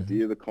creative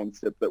idea, the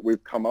concept that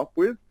we've come up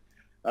with.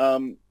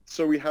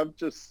 So we have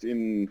just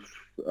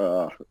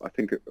I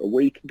think a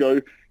week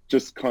ago,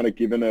 just kind of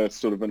given a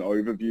sort of an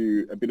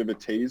overview, a bit of a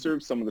teaser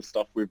of some of the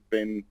stuff we've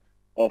been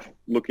off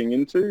looking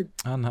into.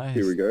 Oh, nice.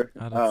 Here we go.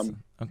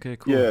 Okay,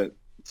 cool. Yeah.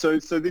 So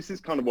this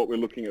is kind of what we're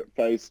looking at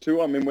phase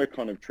 2. I mean, we're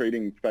kind of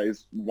treating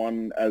phase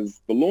 1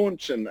 as the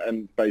launch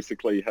and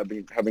basically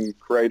having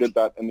created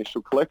that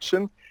initial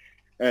collection.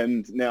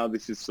 And now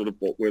this is sort of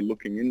what we're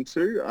looking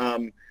into.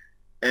 And,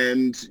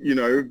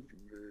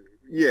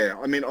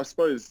 I mean, I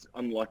suppose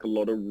unlike a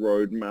lot of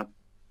roadmap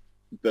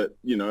that,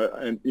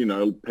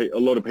 a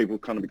lot of people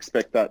kind of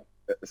expect that,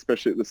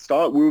 especially at the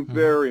start, we were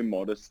very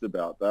modest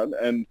about that.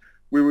 And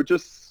we were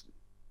just,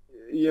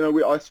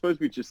 I suppose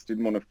we just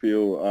didn't want to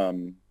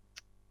feel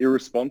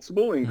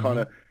irresponsible in kind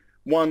of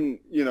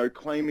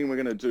claiming we're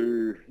going to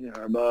do,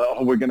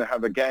 we're going to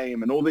have a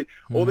game and all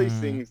these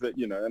things that,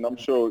 and I'm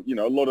sure,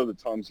 a lot of the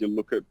times you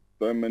look at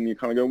them and you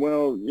kind of go,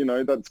 well,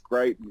 that's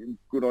great.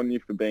 Good on you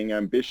for being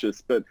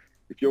ambitious. But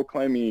if you're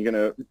claiming you're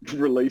going to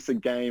release a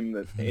game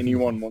that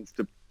anyone wants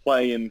to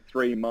play in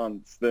 3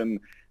 months, then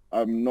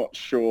I'm not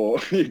sure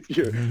if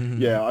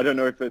I don't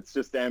know if it's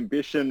just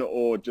ambition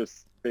or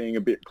just being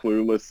a bit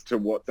clueless to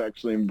what's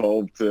actually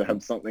involved to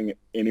have something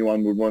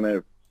anyone would want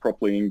to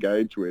properly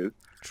engage with.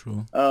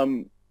 True.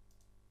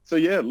 So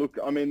yeah, look,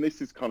 I mean,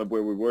 this is kind of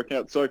where we're working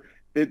out. So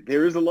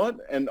there is a lot,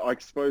 and I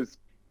suppose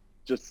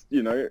just,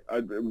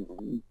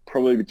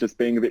 probably just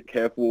being a bit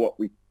careful what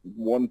we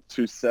want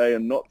to say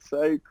and not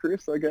say,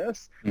 Chris, I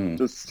guess.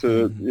 Just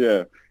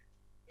to,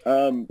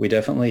 we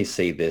definitely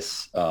see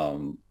this,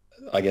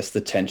 I guess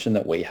the tension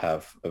that we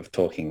have of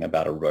talking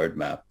about a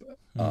roadmap,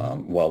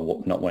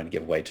 while not wanting to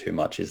give away too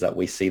much, is that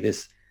we see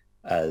this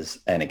as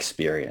an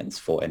experience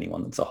for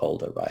anyone that's a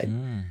holder, right?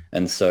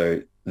 And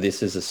so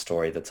this is a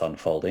story that's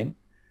unfolding.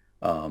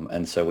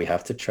 And so we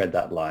have to tread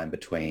that line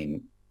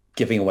between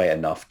giving away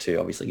enough to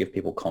obviously give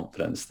people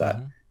confidence that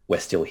we're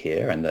still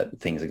here and that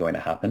things are going to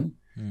happen,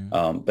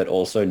 but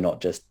also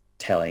not just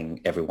telling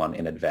everyone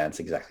in advance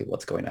exactly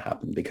what's going to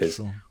happen, because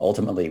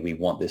ultimately we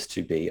want this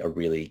to be a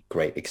really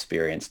great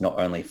experience, not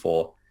only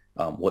for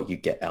what you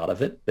get out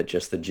of it, but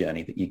just the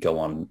journey that you go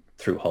on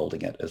through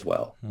holding it as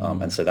well.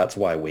 And so that's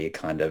why we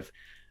kind of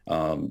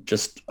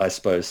I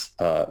suppose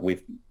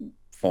we've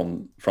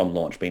from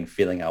launch been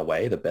feeling our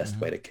way, the best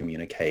way to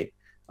communicate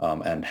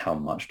and how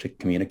much to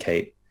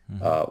communicate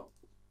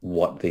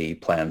what the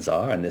plans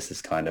are. And this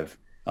is kind of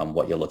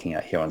what you're looking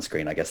at here on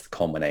screen, I guess the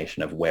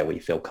culmination of where we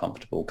feel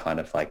comfortable kind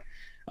of like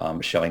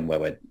showing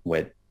where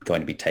we're going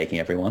to be taking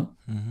everyone.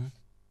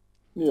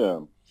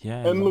 Yeah,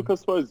 and look, I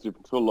suppose to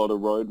a lot of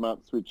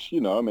roadmaps, which,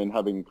 I mean,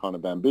 having kind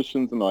of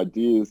ambitions and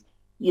ideas,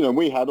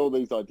 we had all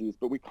these ideas,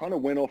 but we kind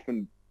of went off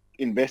and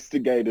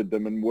investigated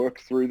them and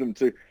worked through them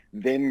to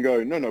then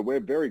go, no, we're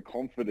very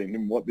confident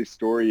in what this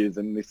story is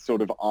and this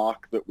sort of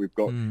arc that we've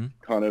got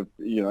kind of,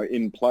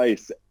 in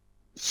place.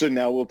 So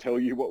now we'll tell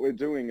you what we're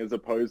doing, as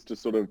opposed to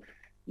sort of,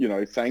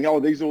 saying, oh,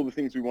 these are all the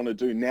things we want to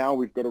do. Now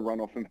we've got to run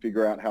off and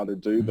figure out how to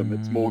do them.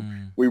 It's more,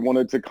 we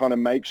wanted to kind of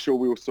make sure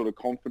we were sort of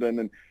confident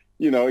and,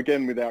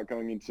 again, without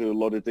going into a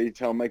lot of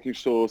detail, making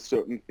sure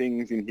certain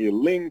things in here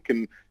link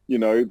and,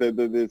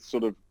 there's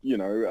sort of,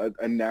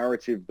 a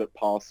narrative that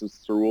passes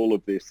through all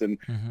of this. And,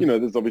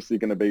 there's obviously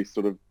going to be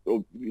sort of,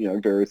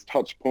 various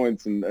touch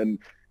points and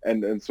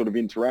sort of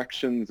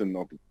interactions and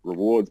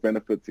rewards,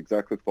 benefits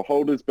exactly for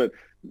holders. But,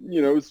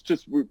 it's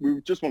just,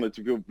 we just wanted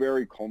to feel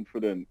very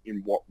confident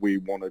in what we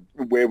wanted,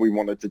 where we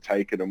wanted to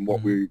take it and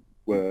what we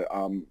were,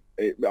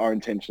 our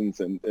intentions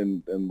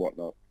and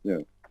whatnot.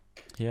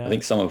 I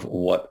think some of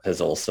what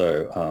has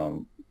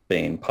also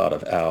been part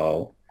of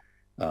our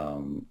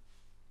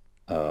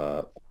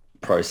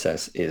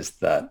process is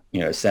that,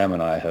 Sam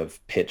and I have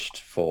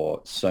pitched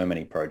for so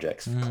many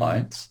projects for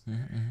clients.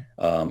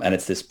 And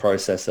it's this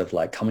process of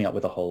like coming up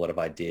with a whole lot of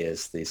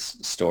ideas, these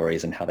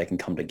stories and how they can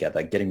come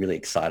together, getting really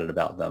excited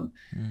about them.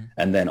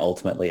 And then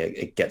ultimately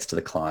it gets to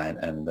the client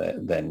and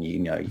then,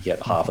 you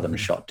get half of them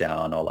shot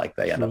down or like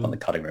they end up on the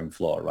cutting room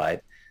floor,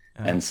 right?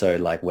 And so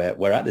like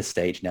we're at this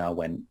stage now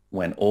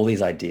when all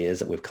these ideas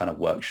that we've kind of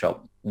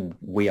workshopped,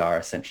 we are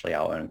essentially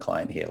our own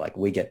client here. Like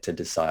we get to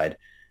decide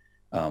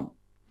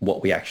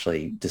what we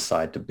actually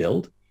decide to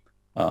build,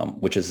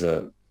 which is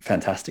a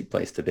fantastic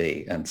place to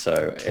be. And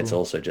so it's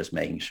also just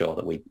making sure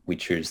that we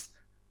choose,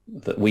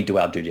 that we do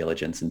our due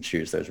diligence and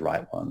choose those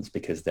right ones,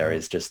 because there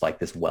is just like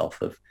this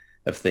wealth of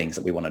things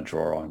that we want to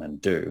draw on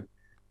and do.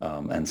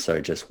 And so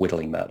just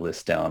whittling that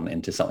list down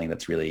into something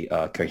that's really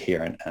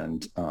coherent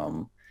and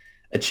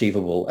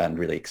achievable and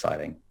really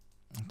exciting.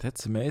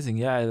 That's amazing.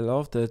 Yeah, I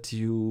love that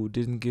you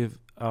didn't give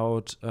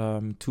out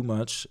too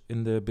much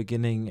in the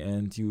beginning,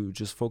 and you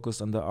just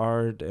focused on the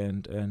art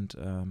and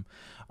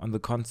on the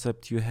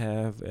concept you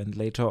have, and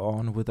later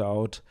on,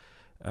 without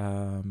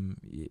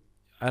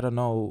I don't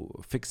know,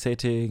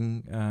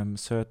 fixating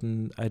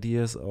certain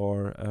ideas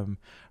or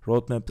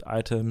roadmap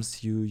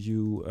items,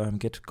 you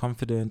get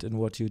confident in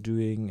what you're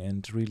doing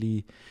and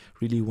really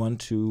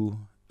want to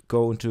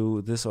go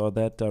into this or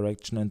that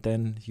direction, and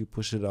then you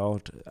push it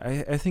out.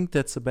 I think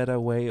that's a better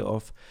way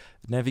of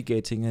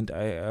navigating, and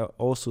I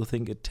also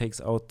think it takes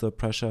out the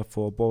pressure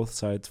for both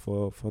sides,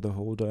 for the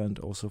holder and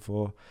also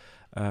for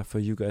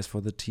you guys,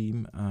 for the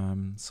team.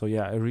 So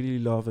yeah, I really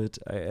love it.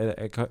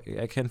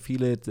 I can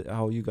feel it,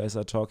 how you guys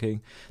are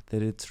talking,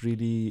 that it's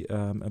really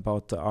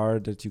about the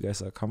art, that you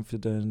guys are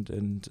confident,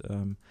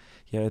 and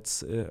yeah,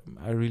 it's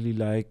I really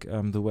like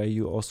the way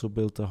you also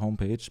built the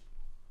homepage.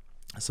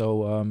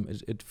 So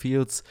it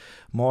feels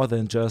more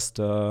than just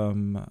a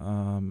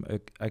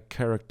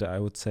character, I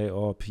would say,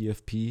 or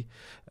PFP.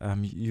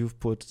 You've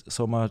put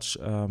so much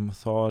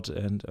thought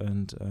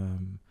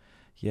and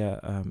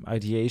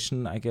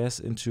ideation, I guess,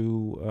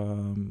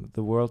 into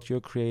the world you're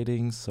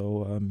creating.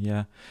 So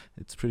yeah,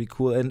 it's pretty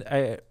cool. And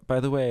by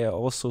the way, I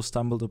also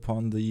stumbled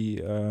upon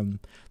the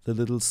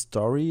little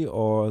story,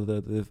 or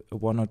the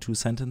one or two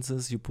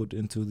sentences you put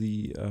into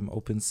the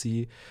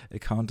OpenSea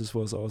account. This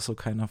was also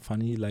kind of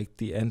funny, like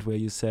the end where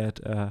you said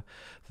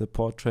the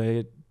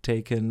portrait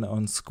taken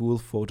on school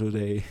photo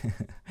day,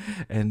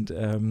 and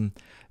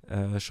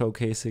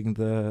showcasing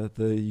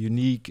the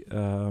unique.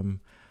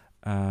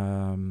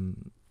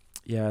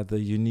 The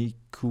unique,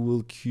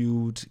 cool,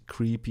 cute,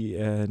 creepy,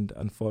 and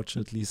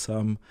unfortunately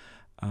some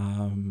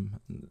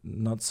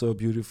not so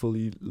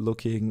beautifully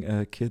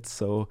looking kids.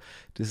 So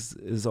this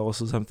is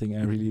also something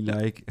I really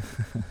like.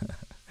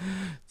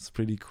 It's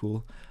pretty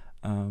cool.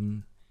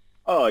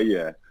 Oh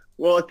yeah.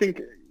 Well, I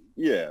think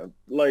yeah,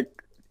 like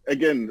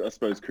again, I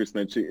suppose Chris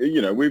mentioned,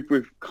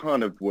 we've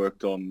kind of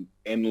worked on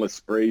endless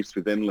briefs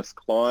with endless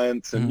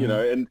clients,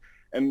 and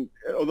and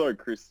although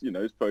Chris,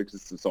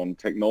 focuses on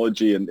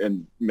technology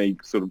and me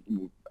sort of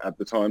at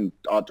the time,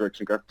 art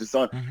direction, graphic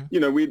design,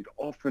 we'd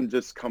often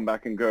just come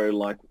back and go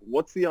like,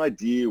 what's the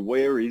idea?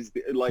 Where is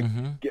the, like,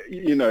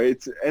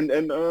 it's, and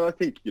I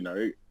think,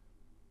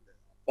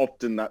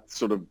 often that's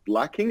sort of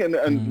lacking,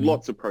 and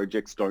lots of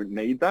projects don't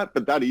need that,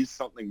 but that is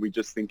something we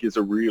just think is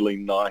a really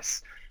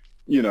nice,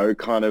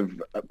 kind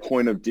of a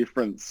point of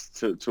difference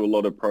to a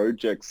lot of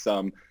projects,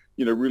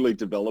 really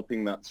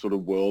developing that sort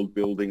of world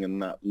building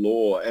and that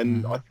lore.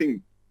 And I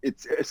think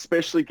it's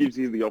especially gives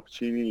you the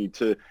opportunity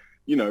to,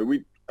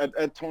 we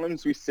at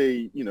times we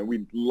see,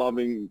 we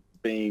loving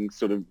being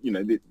sort of,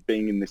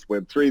 being in this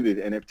Web3, the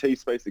NFT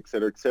space, et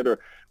cetera,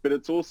 but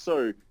it's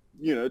also,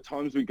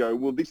 times we go,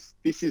 well, this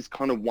is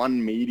kind of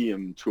one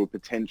medium to a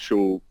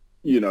potential,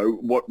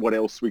 what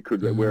else we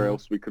could, where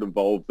else we could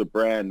evolve the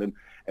brand,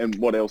 and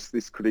what else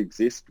this could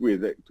exist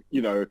with it.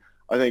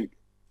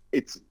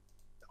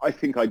 I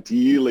think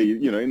ideally,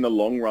 in the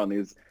long run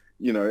is,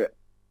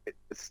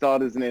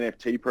 start as an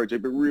NFT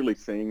project, but really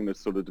seeing this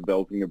sort of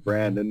developing a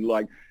brand, and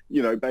like,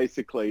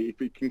 basically if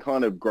we can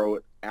kind of grow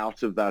it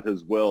out of that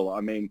as well. I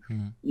mean,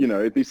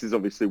 this is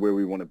obviously where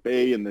we want to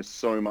be, and there's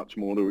so much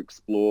more to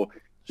explore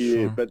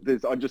here, but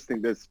I just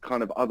think there's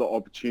kind of other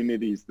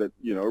opportunities that,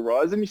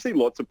 arise, and you see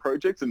lots of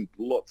projects and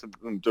lots of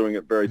them doing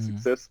it very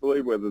successfully,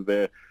 whether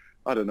they're,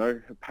 I don't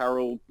know,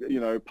 apparel,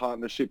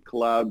 partnership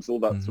collabs, all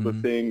that sort of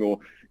thing, or,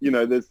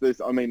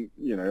 there's, I mean,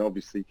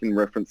 obviously you can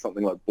reference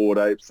something like Bored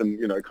Apes and,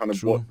 kind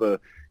of what the,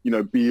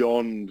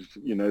 beyond,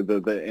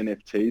 the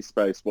NFT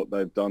space, what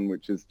they've done,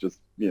 which is just,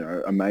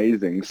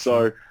 amazing.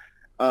 So,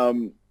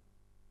 I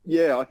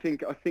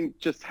think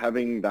just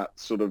having that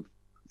sort of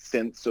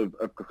sense of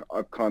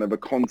kind of a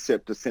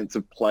concept, a sense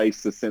of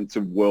place, a sense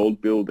of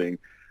world building,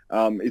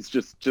 it's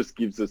just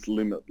gives us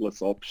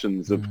limitless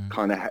options of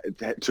kind of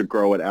to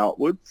grow it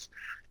outwards.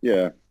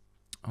 Yeah.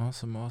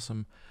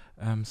 Awesome.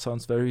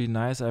 Sounds very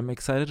nice. I'm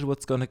excited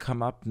what's going to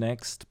come up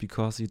next,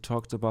 because you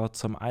talked about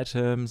some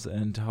items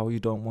and how you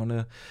don't want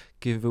to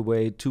give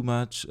away too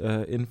much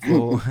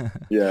info.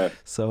 Yeah.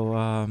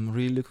 So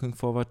really looking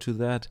forward to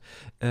that.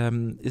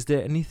 Is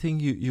there anything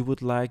you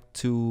would like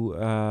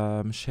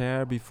to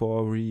share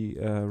before we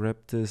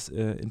wrap this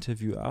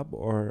interview up,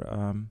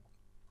 or?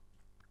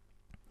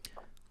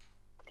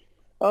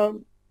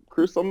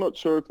 Chris, I'm not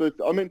sure if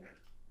I mean,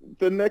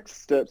 the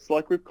next steps,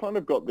 like we've kind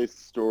of got this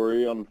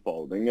story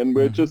unfolding, and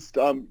we're just,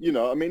 I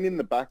mean, in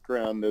the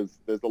background, there's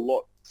a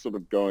lot sort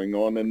of going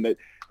on,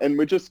 and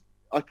we're just,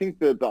 I think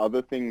that the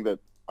other thing that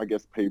I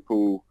guess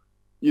people,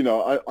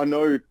 I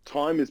know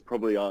time is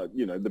probably,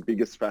 the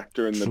biggest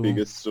factor and the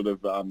biggest sort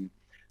of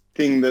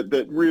thing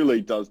that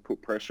really does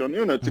put pressure on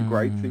you, and it's a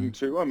great thing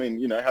too. I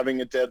mean,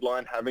 having a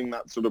deadline, having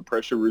that sort of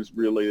pressure is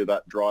really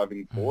that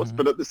driving force,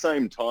 but at the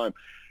same time,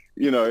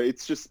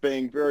 it's just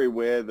being very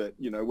aware that,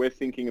 we're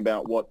thinking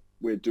about what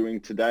we're doing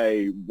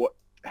today,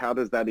 how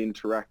does that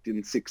interact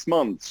in 6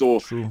 months, or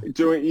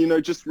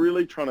doing, just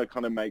really trying to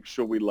kind of make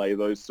sure we lay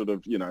those sort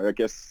of, I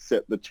guess,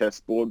 set the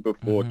chessboard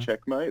before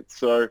checkmate.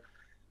 So,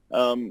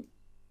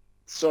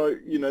 So,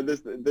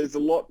 there's a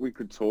lot we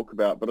could talk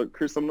about, but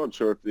Chris, I'm not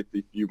sure if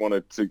you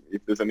wanted to,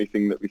 if there's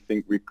anything that we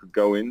think we could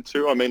go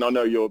into. I mean, I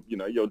know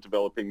you're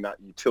developing that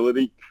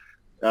utility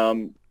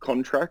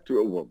contract,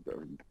 or well,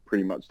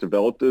 pretty much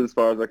developed it as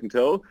far as I can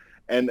tell.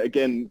 And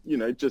again,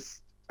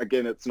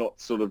 it's not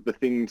sort of the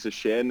thing to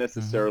share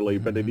necessarily,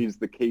 but it is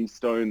the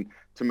keystone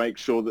to make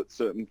sure that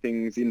certain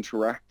things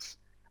interact.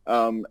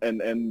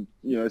 And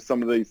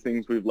some of these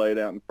things we've laid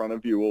out in front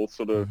of you all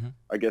sort of,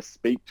 I guess,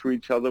 speak to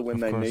each other when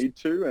they need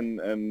to.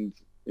 And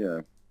yeah.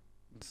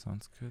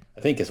 Sounds good.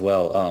 I think as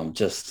well,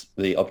 just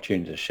the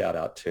opportunity to shout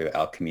out to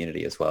our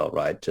community as well,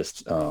 right?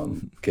 Just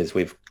because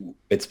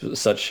it's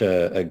such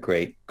a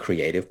great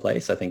creative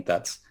place. I think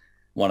that's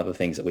one of the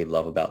things that we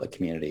love about the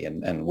community.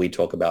 And we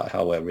talk about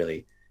how we're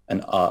really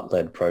an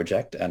art-led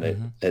project,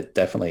 and it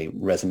definitely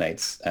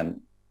resonates and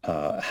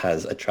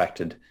has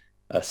attracted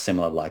a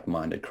similar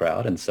like-minded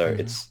crowd. And so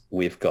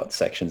we've got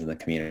sections in the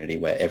community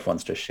where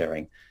everyone's just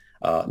sharing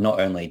not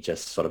only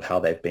just sort of how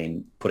they've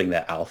been putting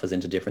their alphas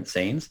into different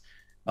scenes,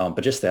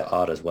 but just their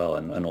art as well,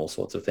 and all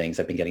sorts of things.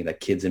 They've been getting their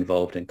kids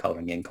involved in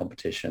coloring in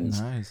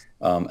competitions. Nice.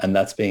 And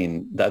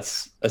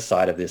that's a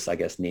side of this, I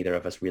guess, neither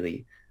of us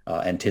really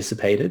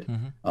anticipated,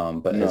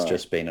 but it's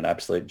just been an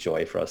absolute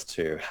joy for us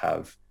to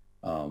have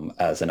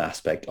as an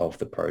aspect of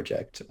the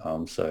project.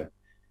 So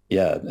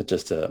yeah,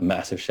 just a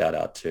massive shout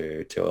out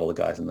to all the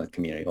guys in the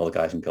community, all the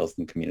guys and girls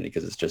in the community,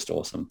 because it's just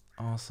awesome.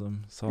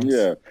 Awesome.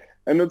 Yeah.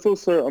 And it's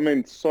also, I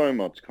mean, so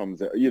much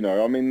comes out,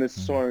 there's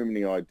so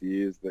many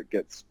ideas that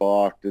get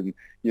sparked and,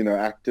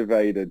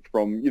 activated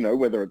from,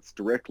 whether it's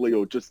directly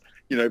or just,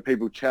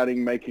 people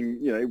chatting, making,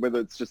 whether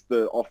it's just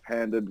the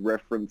offhanded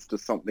reference to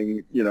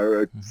something,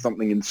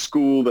 something in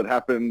school that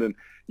happened, and,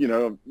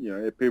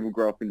 people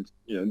grow up in,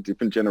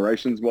 different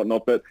generations and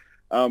whatnot. But,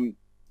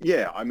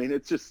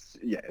 it's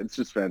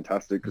just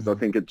fantastic, because I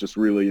think it just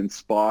really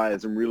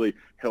inspires and really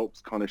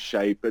helps kind of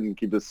shape and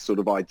give us sort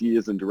of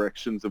ideas and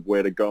directions of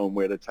where to go and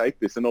where to take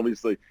this. And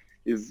obviously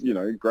is,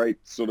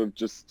 great sort of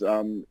just,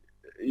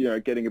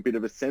 getting a bit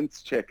of a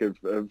sense check of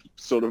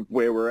sort of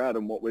where we're at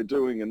and what we're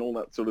doing and all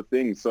that sort of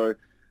thing. So,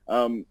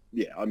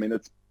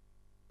 it's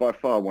by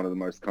far one of the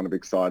most kind of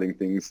exciting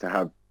things to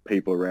have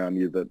people around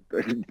you that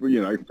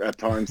at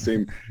times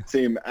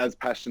seem as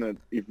passionate,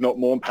 if not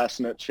more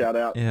passionate. Shout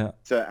out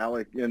to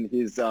Alec and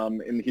his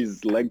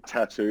leg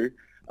tattoo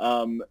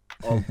of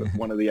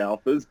one of the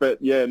alphas. But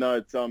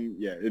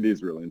it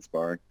is really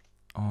inspiring.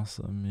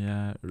 Awesome.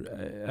 Yeah,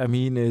 I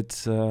mean,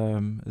 it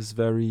is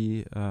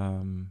very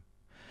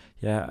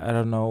I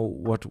don't know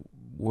what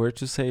word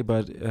to say,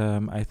 but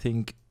I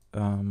think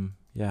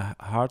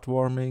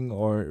heartwarming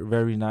or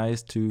very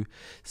nice to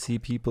see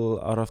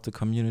people out of the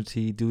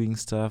community doing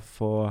stuff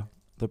for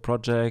the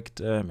project,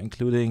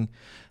 including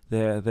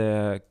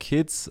their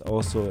kids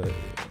also,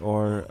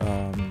 or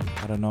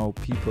I don't know,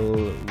 people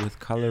with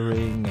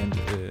coloring and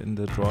in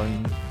the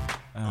drawing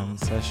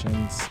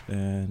sessions,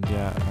 and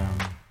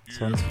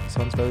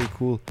sounds very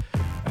cool.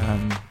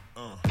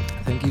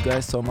 Thank you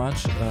guys so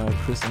much,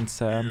 Chris and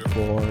Sam,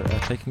 for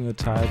taking your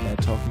time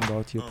and talking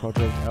about your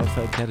project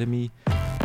Alpha Academy.